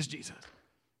difference is Jesus.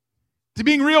 See,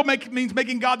 being real means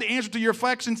making God the answer to your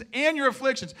affections and your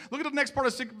afflictions. Look at the next part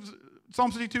of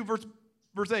Psalm 62,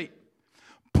 verse 8.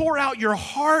 Pour out your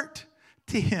heart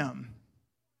to him,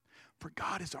 for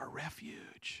God is our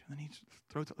refuge. And then he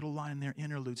throws that little line in there,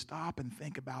 interlude. Stop and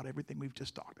think about everything we've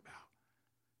just talked about.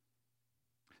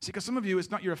 See, because some of you,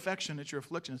 it's not your affection, it's your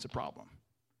affliction, it's a problem.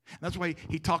 And that's why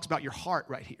he talks about your heart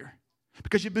right here.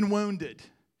 Because you've been wounded.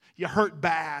 You hurt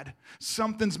bad.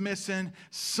 Something's missing.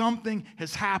 Something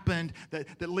has happened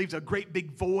that leaves a great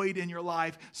big void in your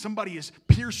life. Somebody has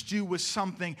pierced you with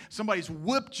something. Somebody's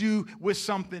whipped you with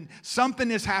something.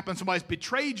 Something has happened. Somebody's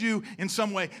betrayed you in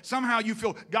some way. Somehow you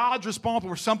feel God's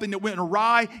responsible for something that went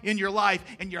awry in your life,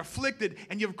 and you're afflicted,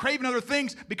 and you're craving other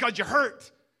things because you're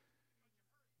hurt.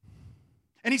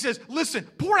 And he says, listen,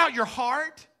 pour out your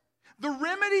heart. The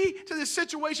remedy to this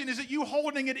situation isn't you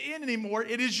holding it in anymore.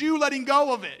 It is you letting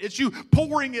go of it. It's you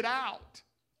pouring it out.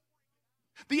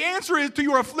 The answer is to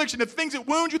your affliction, the things that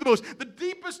wound you the most, the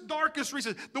deepest, darkest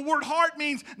reasons. The word heart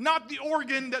means not the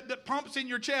organ that pumps in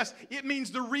your chest. It means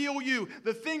the real you,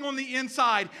 the thing on the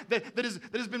inside that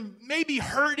has been maybe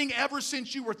hurting ever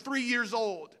since you were 3 years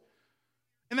old.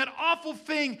 And that awful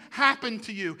thing happened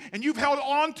to you, and you've held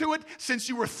on to it since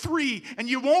you were 3, and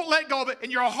you won't let go of it, and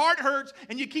your heart hurts,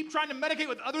 and you keep trying to medicate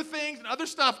with other things and other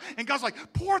stuff, and God's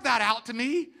like, pour that out to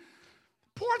me.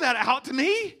 Pour that out to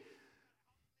me.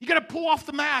 You got to pull off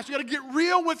the mask. You got to get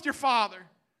real with your Father.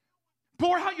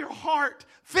 Pour out your heart.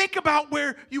 Think about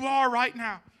where you are right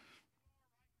now.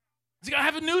 See, I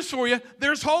have a news for you.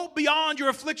 There's hope beyond your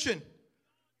affliction.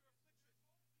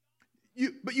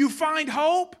 But you find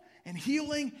hope and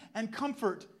healing and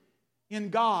comfort in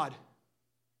God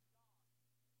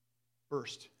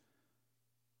first.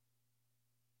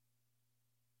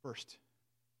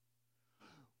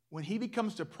 When he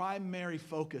becomes the primary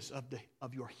focus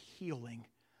of your healing,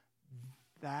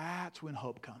 that's when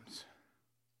hope comes.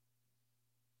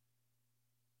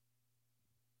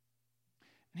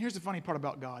 And here's the funny part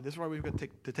about God. This is why we've got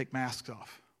to take masks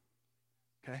off.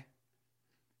 Okay?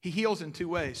 He heals in 2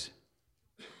 ways.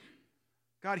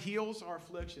 God heals our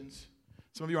afflictions.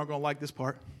 Some of you aren't going to like this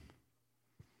part.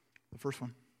 The first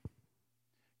one.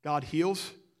 God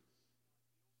heals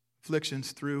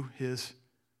afflictions through his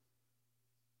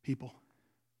people.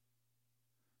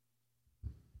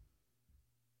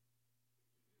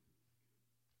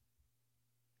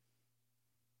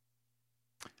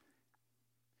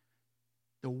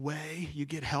 The way you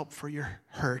get help for your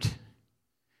hurt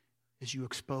is you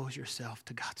expose yourself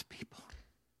to God's people.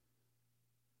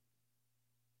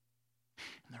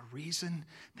 And the reason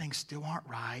things still aren't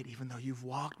right, even though you've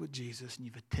walked with Jesus and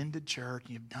you've attended church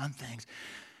and you've done things,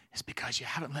 is because you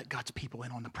haven't let God's people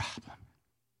in on the problem.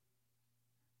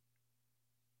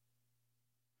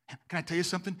 And can I tell you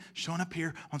something? Showing up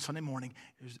here on Sunday morning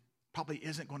probably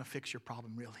isn't going to fix your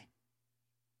problem, really.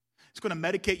 It's going to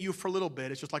medicate you for a little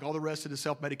bit. It's just like all the rest of the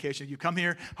self-medication. You come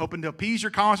here hoping to appease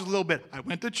your conscience a little bit. I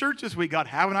went to church this week. God,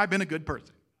 haven't I been a good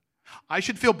person? I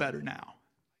should feel better now.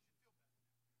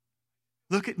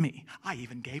 Look at me. I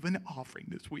even gave an offering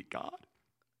this week, God.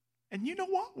 And you know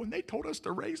what? When they told us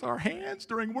to raise our hands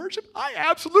during worship, I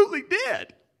absolutely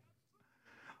did.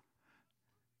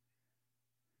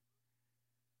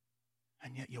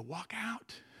 And yet you walk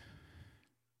out,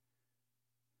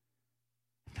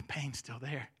 and the pain's still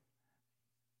there.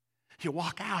 You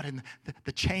walk out and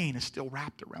the chain is still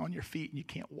wrapped around your feet and you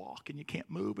can't walk and you can't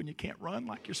move and you can't run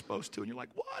like you're supposed to. And you're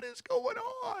like, what is going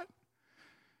on?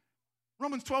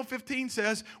 Romans 12:15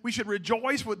 says we should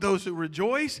rejoice with those who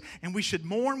rejoice and we should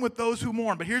mourn with those who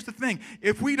mourn. But here's the thing.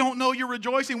 If we don't know you're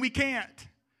rejoicing, we can't.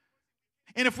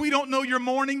 And if we don't know you're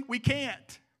mourning, we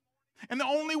can't. And the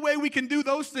only way we can do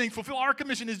those things, fulfill our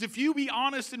commission, is if you be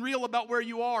honest and real about where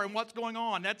you are and what's going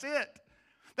on. That's it.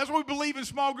 That's why we believe in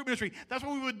small group ministry. That's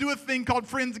why we would do a thing called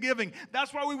Friendsgiving.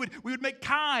 That's why we would make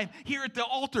time here at the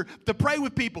altar to pray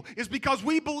with people. It's because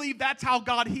we believe that's how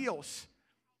God heals.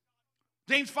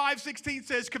 James 5:16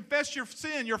 says, confess your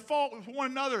sin, your fault with one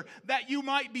another, that you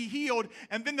might be healed.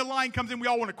 And then the line comes in we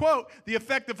all want to quote, the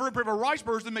effective fervent prayer of a righteous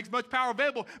person makes much power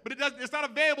available, but it's not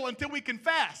available until we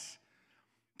confess.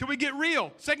 Till we get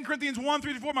real. 2 Corinthians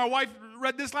 1:3-4. My wife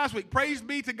read this last week. Praise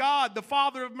be to God, the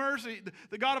Father of mercy,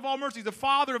 the God of all mercy, the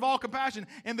Father of all compassion,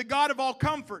 and the God of all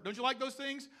comfort. Don't you like those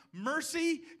things?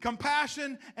 Mercy,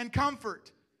 compassion, and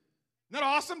comfort. Isn't that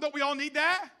awesome? Don't we all need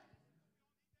that?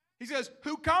 He says,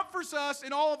 who comforts us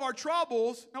in all of our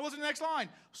troubles. Now listen to the next line.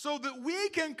 So that we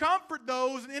can comfort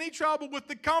those in any trouble with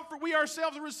the comfort we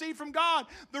ourselves have received from God.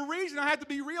 The reason I have to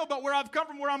be real about where I've come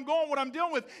from, where I'm going, what I'm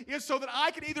dealing with, is so that I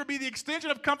can either be the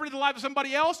extension of comfort in the life of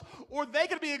somebody else, or they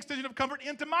can be the extension of comfort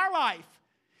into my life.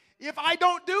 If I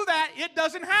don't do that, it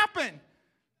doesn't happen.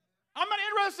 I'm not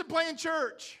interested in playing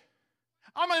church.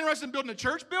 I'm not interested in building a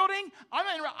church building. I'm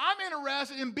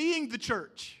interested in being the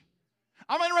church.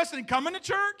 I'm not interested in coming to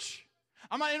church.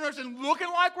 I'm not interested in looking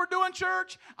like we're doing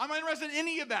church. I'm not interested in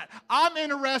any of that. I'm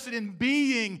interested in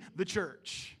being the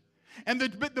church. And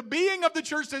the being of the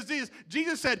church says this.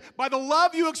 Jesus said, by the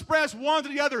love you express one to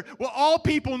the other, will all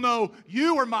people know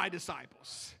you are my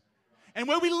disciples. And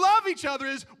when we love each other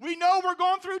is we know we're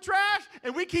going through trash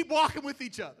and we keep walking with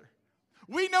each other.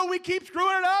 We know we keep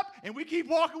screwing it up and we keep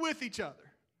walking with each other.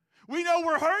 We know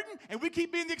we're hurting and we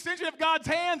keep being the extension of God's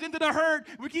hands into the hurt.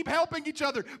 We keep helping each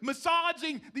other,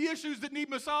 massaging the issues that need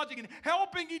massaging and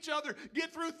helping each other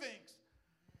get through things.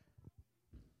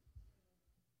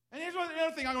 And here's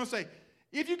another thing I'm going to say.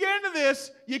 If you get into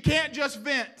this, you can't just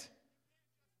vent.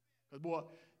 Because, boy,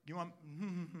 you want...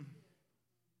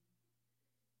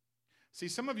 See,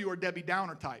 some of you are Debbie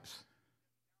Downer types.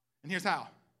 And here's how.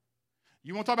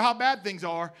 You want to talk about how bad things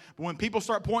are, but when people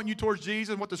start pointing you towards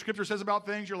Jesus and what the Scripture says about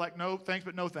things, you're like, no thanks,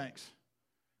 but no thanks.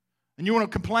 And you want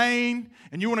to complain,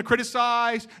 and you want to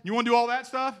criticize, and you want to do all that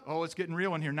stuff. Oh, it's getting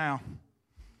real in here now.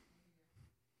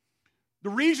 The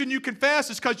reason you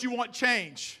confess is because you want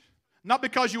change, not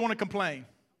because you want to complain.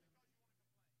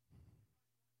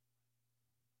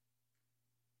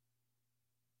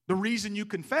 The reason you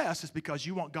confess is because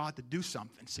you want God to do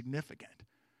something significant.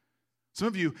 Some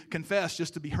of you confess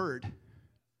just to be heard.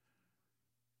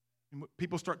 And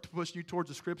people start to push you towards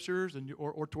the Scriptures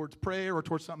or towards prayer or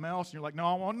towards something else, and you're like, no,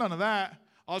 I want none of that.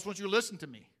 I just want you to listen to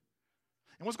me.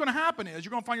 And what's going to happen is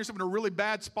you're going to find yourself in a really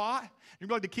bad spot. You're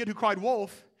going to be like the kid who cried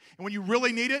wolf. And when you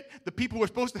really need it, the people who are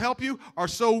supposed to help you are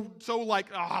so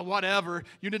like, whatever.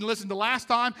 You didn't listen the last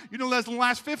time. You didn't listen the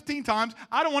last 15 times.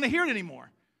 I don't want to hear it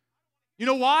anymore. You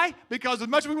know why? Because as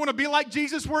much as we want to be like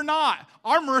Jesus, we're not.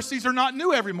 Our mercies are not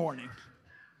new every morning.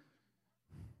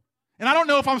 And I don't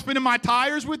know if I'm spinning my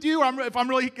tires with you or if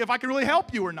I can really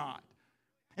help you or not.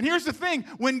 And here's the thing.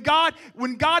 When God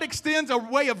extends a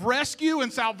way of rescue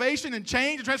and salvation and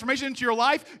change and transformation into your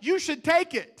life, you should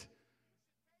take it.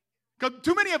 Because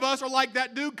too many of us are like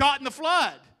that dude caught in the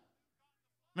flood.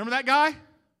 Remember that guy?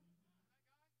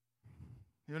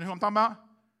 You know who I'm talking about?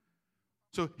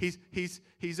 So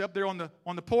he's up there on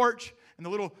the porch, and the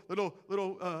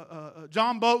little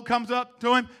John boat comes up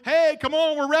to him. Hey, come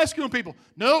on, we're rescuing people.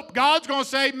 Nope, God's going to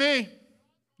save me.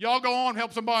 Y'all go on,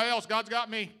 help somebody else. God's got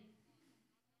me.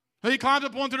 He climbs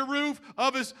up onto the roof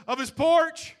of his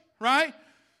porch, right?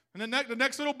 And the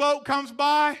next little boat comes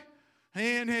by,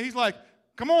 and he's like,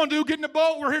 come on, dude, get in the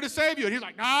boat. We're here to save you. And he's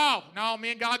like, no,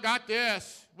 me and God got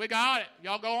this. We got it.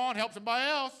 Y'all go on, help somebody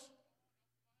else.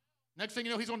 Next thing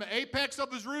you know, he's on the apex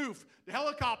of his roof. The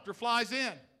helicopter flies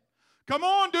in. Come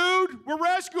on, dude, we're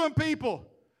rescuing people.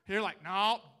 And you're like,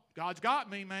 no, God's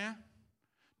got me, man.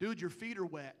 Dude, your feet are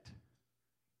wet.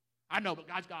 I know, but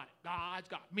God's got it. God's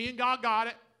got it. Me and God got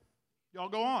it. Y'all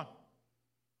go on.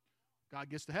 God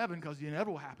gets to heaven because the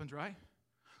inevitable happens, right?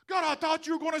 God, I thought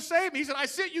you were going to save me. He said, I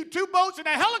sent you 2 boats and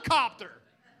a helicopter.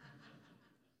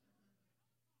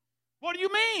 What do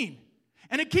you mean?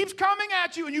 And it keeps coming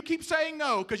at you, and you keep saying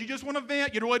no because you just want to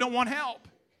vent. You really don't want help.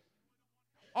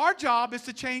 Our job is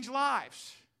to change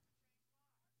lives.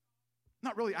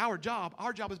 Not really our job.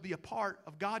 Our job is to be a part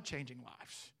of God changing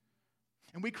lives.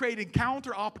 And we create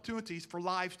encounter opportunities for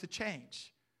lives to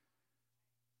change.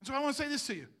 And so I want to say this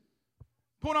to you.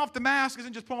 Pulling off the mask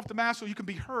isn't just pulling off the mask so you can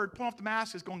be heard. Pulling off the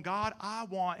mask is going, God, I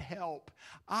want help.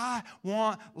 I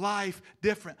want life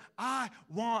different. I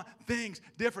want things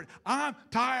different. I'm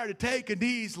tired of taking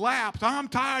these laps. I'm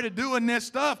tired of doing this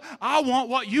stuff. I want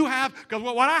what you have because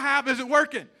what I have isn't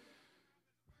working.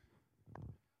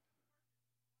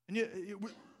 And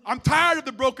I'm tired of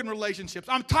the broken relationships.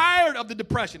 I'm tired of the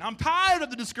depression. I'm tired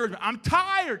of the discouragement. I'm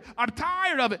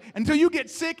tired of it. Until you get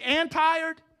sick and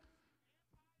tired.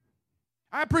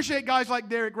 I appreciate guys like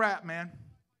Derek Rapp, man.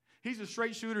 He's as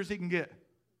straight shooter as he can get.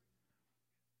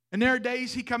 And there are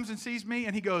days he comes and sees me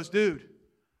and he goes, dude,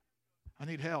 I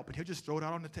need help. And he'll just throw it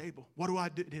out on the table. What do I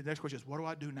do? The next question is, what do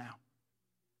I do now?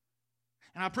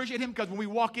 And I appreciate him because when we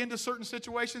walk into certain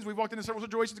situations, we've walked into several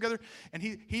situations together, and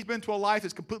he's been to a life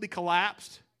that's completely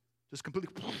collapsed. Just completely.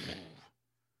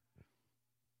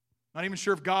 Not even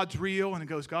sure if God's real, and he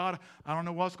goes, God, I don't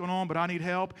know what's going on, but I need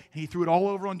help. And he threw it all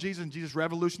over on Jesus, and Jesus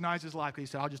revolutionized his life. He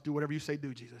said, I'll just do whatever you say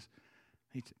do, Jesus.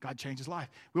 God changed his life.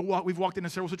 We've walked into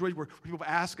several situations where people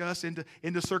ask us into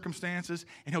circumstances,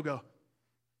 and he'll go.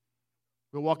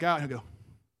 We'll walk out, and he'll go,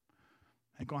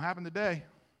 ain't going to happen today.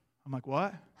 I'm like,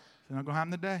 what? It's not going to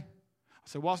happen today. I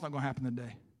said, well, it's not going to happen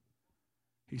today.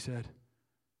 He said,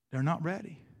 they're not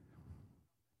ready.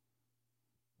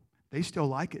 they still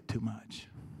like it too much.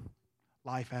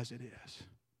 Life as it is.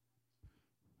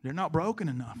 They're not broken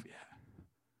enough yet.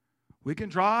 We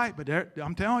can try, but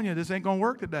I'm telling you, this ain't going to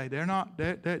work today.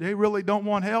 They really don't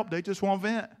want help. They just want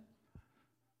vent.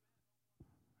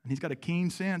 And he's got a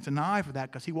keen sense and eye for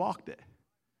that because he walked it.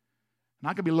 And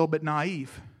I could be a little bit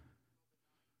naive.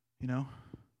 You know,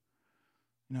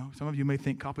 some of you may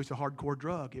think coffee's a hardcore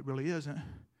drug. It really isn't.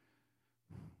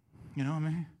 You know what I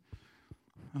mean?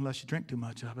 Unless you drink too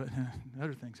much of it,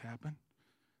 other things happen.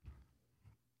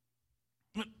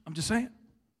 I'm just saying.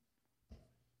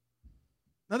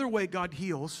 Another way God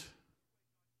heals,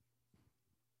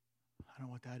 I don't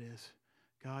know what that is.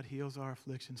 God heals our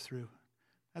afflictions through.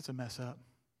 That's a mess up.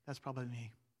 That's probably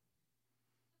me.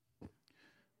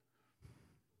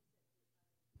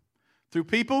 Through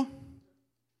people,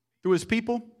 through His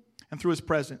people, and through His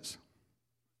presence.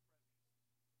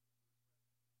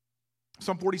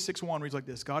 Psalm 46:1 reads like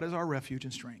this: God is our refuge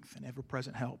and strength and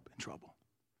ever-present help in trouble.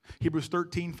 Hebrews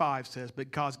 13:5 says,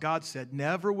 because God said,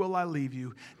 never will I leave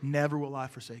you, never will I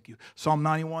forsake you. Psalm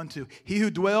 91:2, he who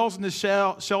dwells in the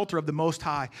shelter of the Most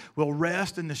High will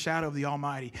rest in the shadow of the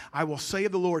Almighty. I will say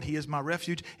of the Lord, He is my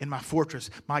refuge and my fortress,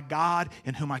 my God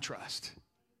in whom I trust.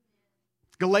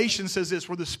 Galatians says this,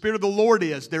 where the Spirit of the Lord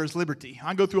is, there is liberty.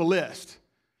 I'll go through a list.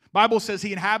 The Bible says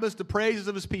He inhabits the praises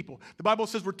of His people. The Bible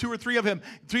says we're two or three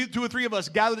of us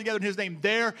gathered together in His name.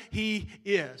 There He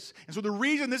is. And so the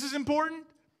reason this is important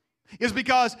is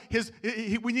because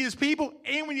we need His people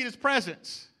and we need His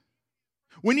presence.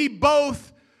 We need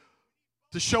both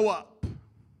to show up.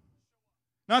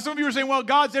 Now, some of you are saying, well,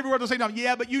 God's everywhere at the same time.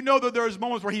 Yeah, but you know that there's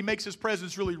moments where He makes His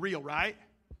presence really real, right?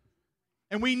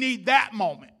 And we need that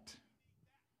moment.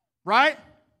 Right?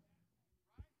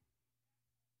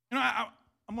 You know,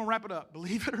 I'm going to wrap it up.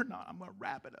 Believe it or not, I'm going to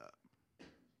wrap it up.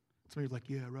 Some of you are like,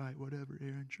 yeah, right, whatever,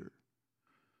 Aaron, sure.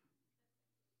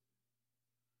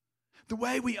 The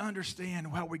way we understand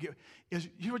how we get is,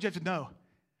 here's what you have to know.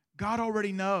 God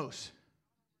already knows.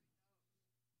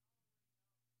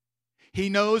 He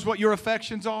knows what your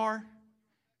affections are.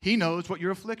 He knows what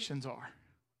your afflictions are.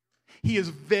 He is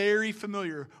very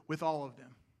familiar with all of them.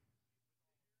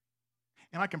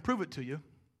 And I can prove it to you,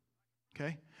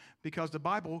 okay? Because the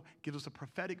Bible gives us a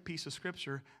prophetic piece of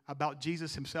Scripture about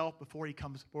Jesus Himself before He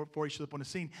shows up on the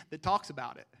scene that talks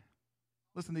about it.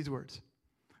 Listen to these words.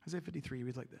 Isaiah 53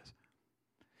 reads like this.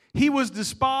 He was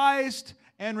despised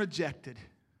and rejected,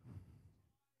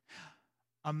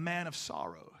 a man of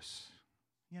sorrows.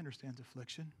 He understands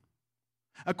affliction.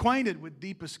 Acquainted with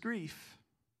deepest grief.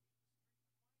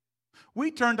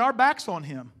 We turned our backs on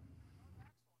Him,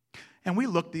 and we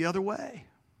looked the other way.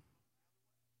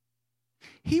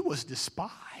 He was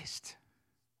despised,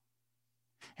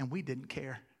 and we didn't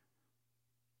care.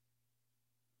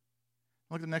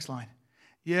 Look at the next line.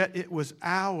 Yet it was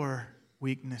our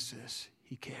weaknesses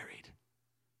He carried.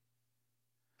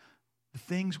 The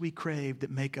things we crave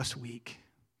that make us weak,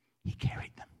 He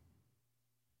carried them.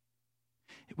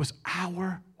 It was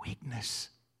our weakness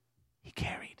He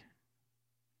carried.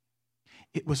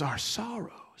 It was our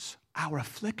sorrows, our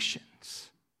afflictions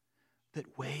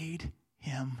that weighed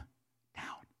Him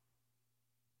down.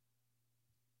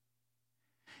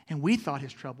 And we thought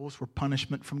His troubles were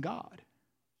punishment from God,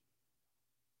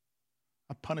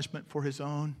 a punishment for His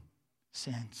own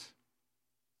sins.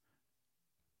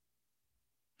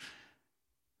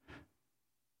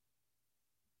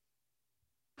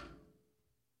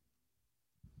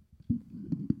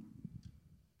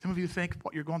 Some of you think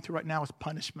what you're going through right now is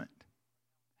punishment.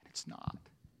 It's not.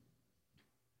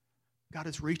 God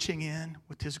is reaching in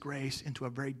with His grace into a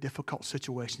very difficult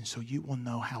situation so you will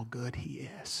know how good He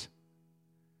is.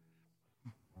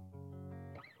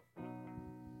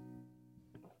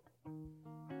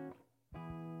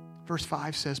 Verse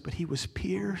 5 says, but He was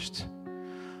pierced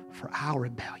for our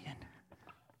rebellion.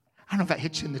 I don't know if that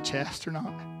hits you in the chest or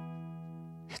not.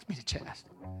 It hits me in the chest.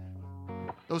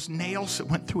 Those nails that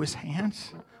went through His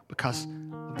hands because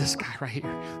of this guy right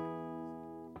here.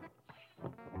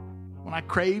 When I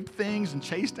craved things and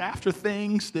chased after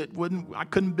things that I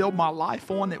couldn't build my life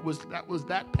on, that was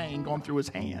that pain going through His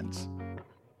hands.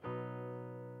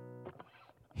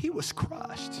 He was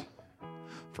crushed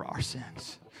for our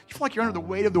sins. You feel like you're under the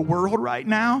weight of the world right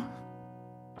now?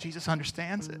 Jesus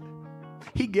understands it.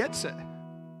 He gets it.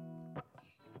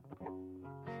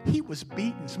 He was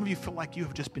beaten. Some of you feel like you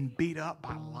have just been beat up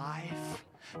by life,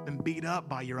 been beat up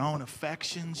by your own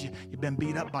affections. You've been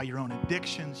beat up by your own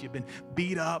addictions. You've been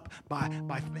beat up by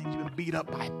things. You've been beat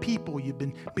up by people. You've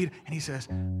been beat. And He says,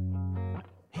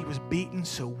 He was beaten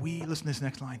so we, listen to this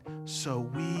next line, so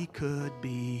we could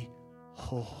be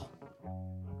whole.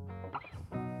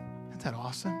 Isn't that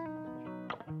awesome?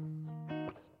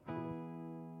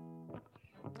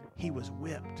 He was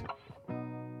whipped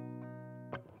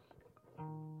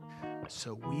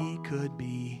so we could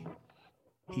be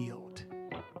healed.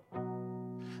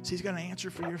 So he's going to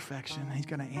answer for your affection. He's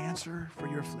going to answer for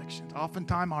your afflictions.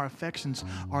 Oftentimes, our affections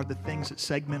are the things that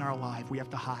segment our life. We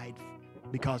have to hide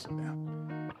because of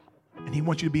them. And he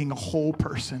wants you to be a whole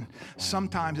person.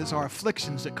 Sometimes it's our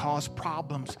afflictions that cause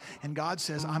problems. And God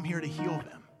says, I'm here to heal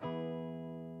them.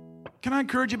 Can I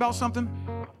encourage you about something?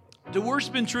 To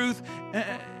worship in truth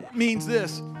means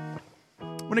this.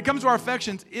 When it comes to our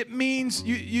affections, it means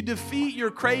you defeat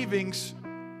your cravings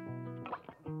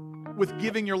with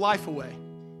giving your life away.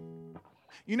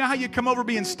 You know how you come over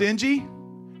being stingy?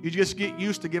 You just get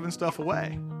used to giving stuff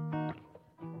away.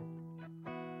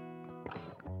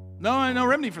 No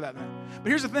remedy for that, man. But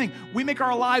here's the thing. We make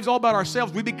our lives all about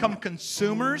ourselves. We become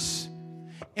consumers.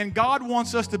 And God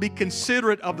wants us to be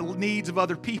considerate of the needs of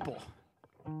other people.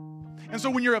 And so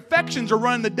when your affections are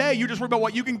running the day, you just worry about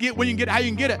what you can get, when you can get it, how you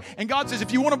can get it. And God says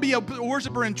if you want to be a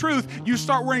worshiper in truth, you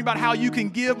start worrying about how you can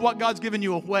give what God's given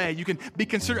you away. You can be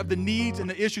considerate of the needs and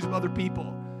the issues of other people.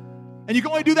 And you can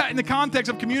only do that in the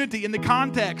context of community, in the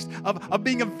context of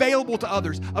being available to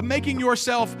others, of making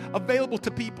yourself available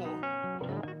to people.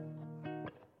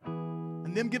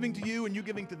 And them giving to you and you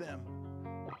giving to them.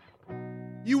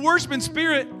 You worship in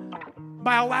spirit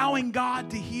by allowing God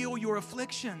to heal your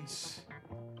afflictions.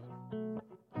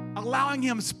 Allowing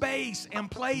Him space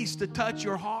and place to touch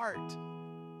your heart.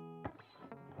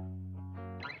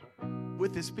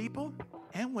 With His people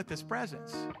and with His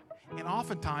presence. And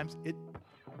oftentimes,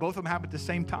 both of them happen at the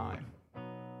same time.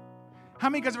 How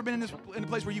many of you guys have ever been in a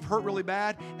place where you've hurt really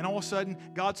bad and all of a sudden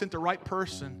God sent the right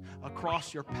person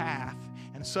across your path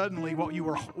and suddenly what you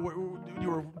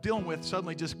were dealing with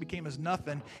suddenly just became as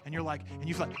nothing and you feel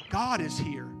like God is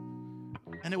here.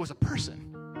 And it was a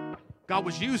person God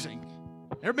was using.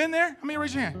 Ever been there? How many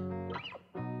raise your hand?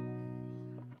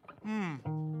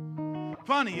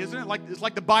 Funny, isn't it? It's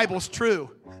like the Bible's true.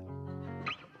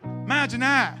 Imagine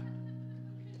that.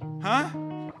 Huh?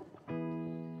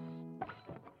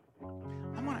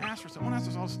 I'm going to ask for something. I want to ask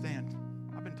us all to stand.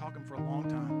 I've been talking for a long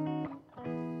time.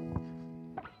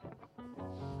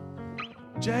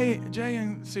 Jay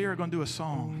and Sierra are going to do a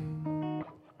song.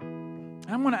 And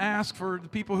I'm going to ask for the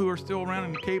people who are still around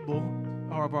in the cable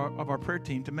of our prayer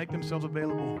team to make themselves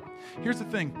available. Here's the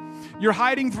thing. You're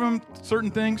hiding from certain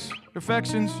things, your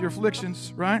affections, your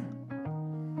afflictions, right?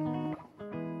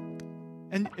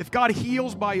 And if God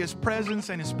heals by His presence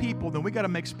and His people, then we got to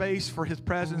make space for His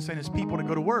presence and His people to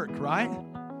go to work, right?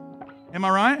 Am I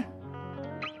right?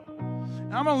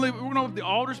 We're going to leave the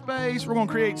altar space. We're going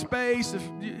to create space.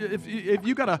 If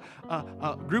you got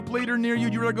a group leader near you,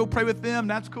 you'd rather go pray with them,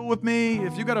 that's cool with me.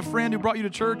 If you got a friend who brought you to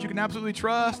church you can absolutely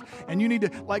trust, and you need to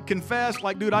confess,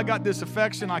 dude, I got this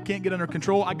affection I can't get under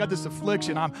control. I got this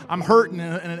affliction. I'm hurting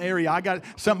in an area. I got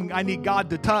something I need God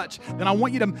to touch. Then I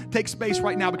want you to take space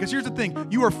right now, because here's the thing.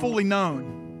 You are fully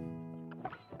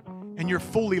known, and you're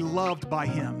fully loved by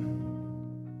Him.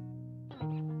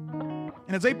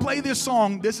 And as they play this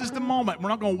song, this is the moment. We're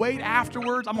not going to wait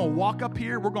afterwards. I'm going to walk up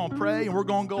here. We're going to pray, and we're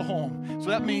going to go home. So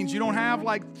that means you don't have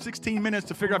 16 minutes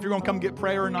to figure out if you're going to come get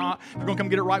prayer or not, if you're going to come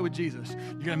get it right with Jesus.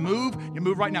 You're going to move. You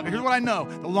move right now. Here's what I know.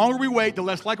 The longer we wait, the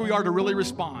less likely we are to really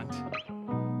respond.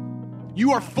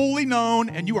 You are fully known,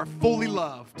 and you are fully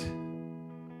loved.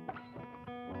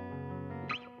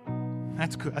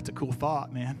 That's a cool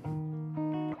thought,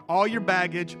 man. All your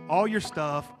baggage, all your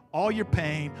stuff, all your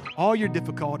pain, all your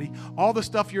difficulty, all the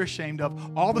stuff you're ashamed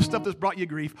of, all the stuff that's brought you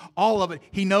grief, all of it.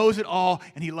 He knows it all,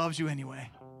 and He loves you anyway.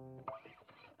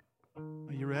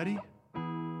 Are you ready?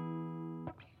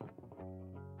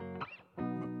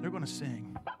 They're going to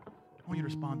sing. I want you to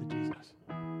respond to Jesus.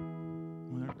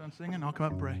 When they're done singing, I'll come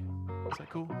up and pray. Is that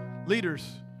cool?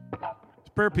 Leaders,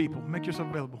 prayer people, make yourself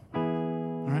available.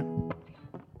 All right?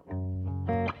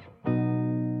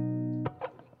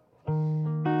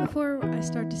 Before I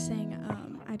start to sing,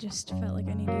 I just felt like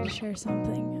I needed to share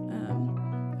something.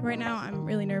 Right now, I'm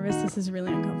really nervous. This is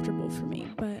really uncomfortable for me,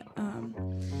 but I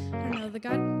don't know.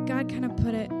 God kind of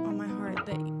put it on my heart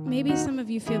that maybe some of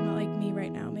you feel like me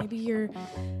right now. Maybe you're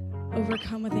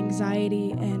overcome with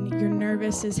anxiety and you're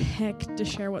nervous as heck to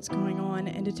share what's going on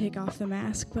and to take off the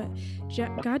mask, but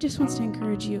God just wants to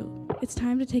encourage you. It's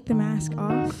time to take the mask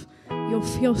off. You'll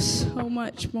feel so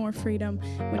much more freedom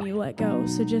when you let go.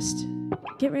 So just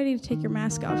get ready to take your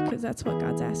mask off, because that's what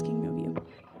God's asking of you.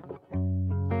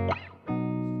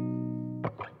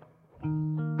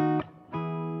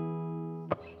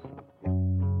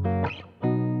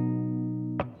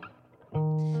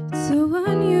 It's so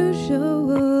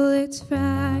unusual, it's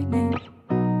frightening.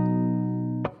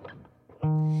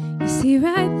 You see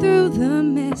right through the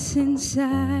mess what's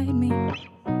inside me.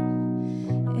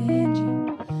 And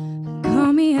you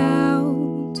call me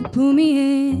out to pull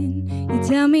me in. You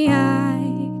tell me I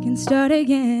can start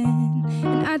again,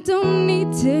 and I don't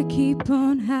need to keep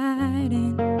on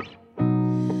hiding.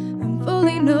 I'm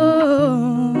fully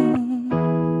known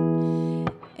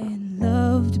and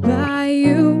loved by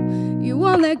you. You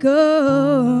won't let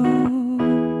go,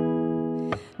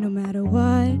 no matter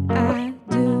what I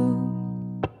do.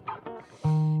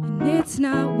 And it's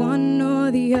not one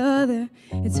or the other.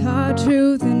 It's hard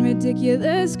truth and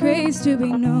ridiculous grace to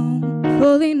be known,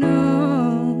 fully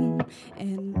known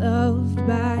and loved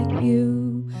by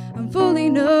you. I'm fully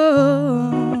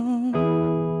known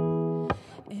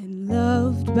and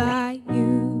loved by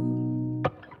you.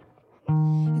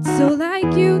 It's so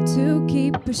like you to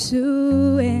keep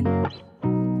pursuing.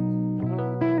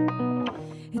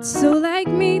 It's so like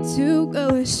me to go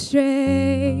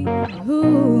astray.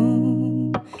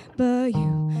 Ooh, but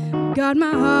you guard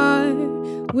my heart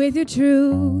with your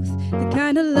truth, the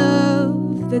kind of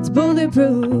love that's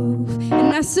bulletproof.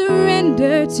 And I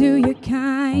surrender to your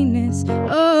kindness.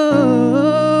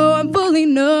 Oh, I'm fully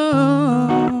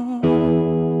known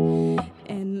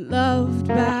and loved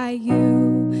by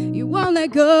you. You won't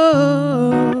let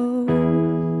go,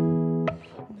 no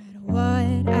matter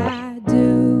what I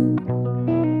do.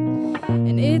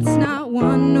 And it's not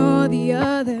one or the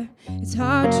other. It's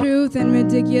hard truth and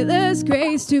ridiculous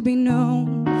grace to be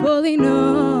known, fully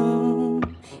known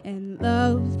and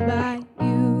loved by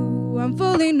you. I'm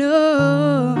fully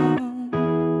known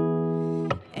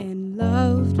and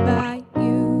loved by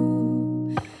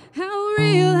you. How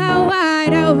real, how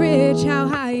wide, how rich, how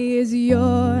high is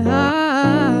your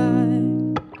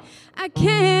heart? I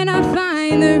cannot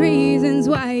find the reasons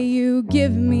why you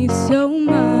give me so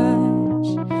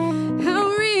much. How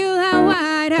real, how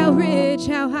wide, how rich,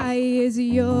 how high is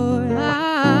your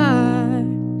heart?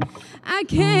 I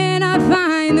cannot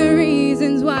find the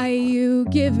reasons why you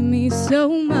give me so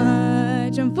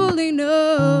much. I'm fully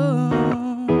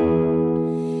known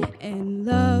and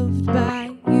loved by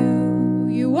you.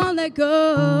 You won't let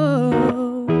go,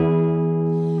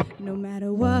 no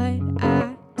matter what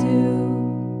I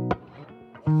do.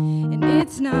 And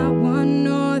it's not one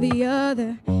or the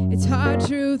other. It's hard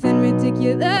truth and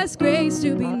ridiculous grace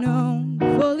to be known,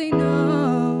 fully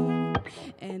known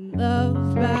and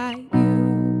loved by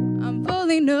you. I'm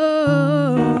fully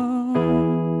known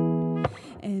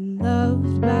and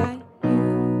loved by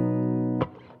you.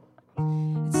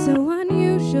 It's so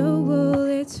unusual,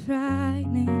 it's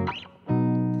frightening.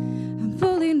 I'm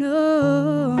fully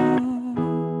known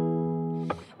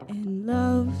and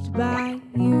loved by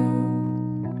you.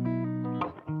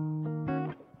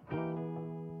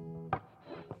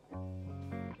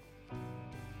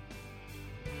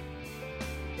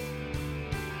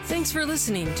 Thanks for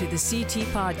listening to the CT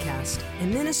Podcast, a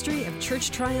ministry of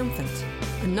Church Triumphant.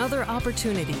 Another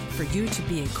opportunity for you to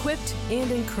be equipped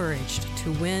and encouraged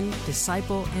to win,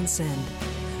 disciple, and send.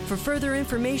 For further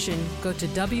information, go to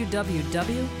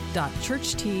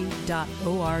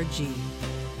www.churcht.org.